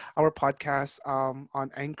share our podcast on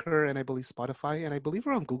Anchor and I believe Spotify, and I believe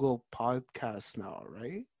we're on Google Podcasts now,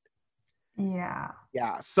 right? Yeah.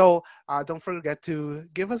 Yeah, so don't forget to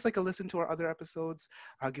give us like a listen to our other episodes.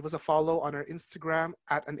 Give us a follow on our Instagram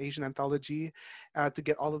at an Asian Anthology to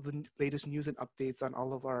get all of the latest news and updates on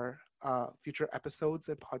all of our future episodes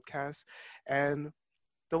and podcasts. And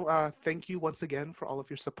don't thank you once again for all of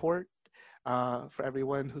your support, for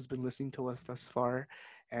everyone who's been listening to us thus far,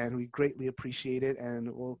 and we greatly appreciate it. And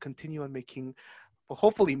we'll continue on making, well,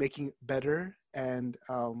 hopefully making better and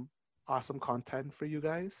awesome content for you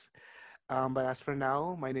guys. But as for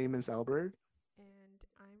now, my name is Albert, And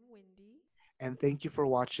I'm Wendy. and thank you for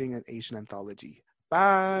watching an Asian Anthology.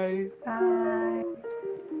 Bye. Bye.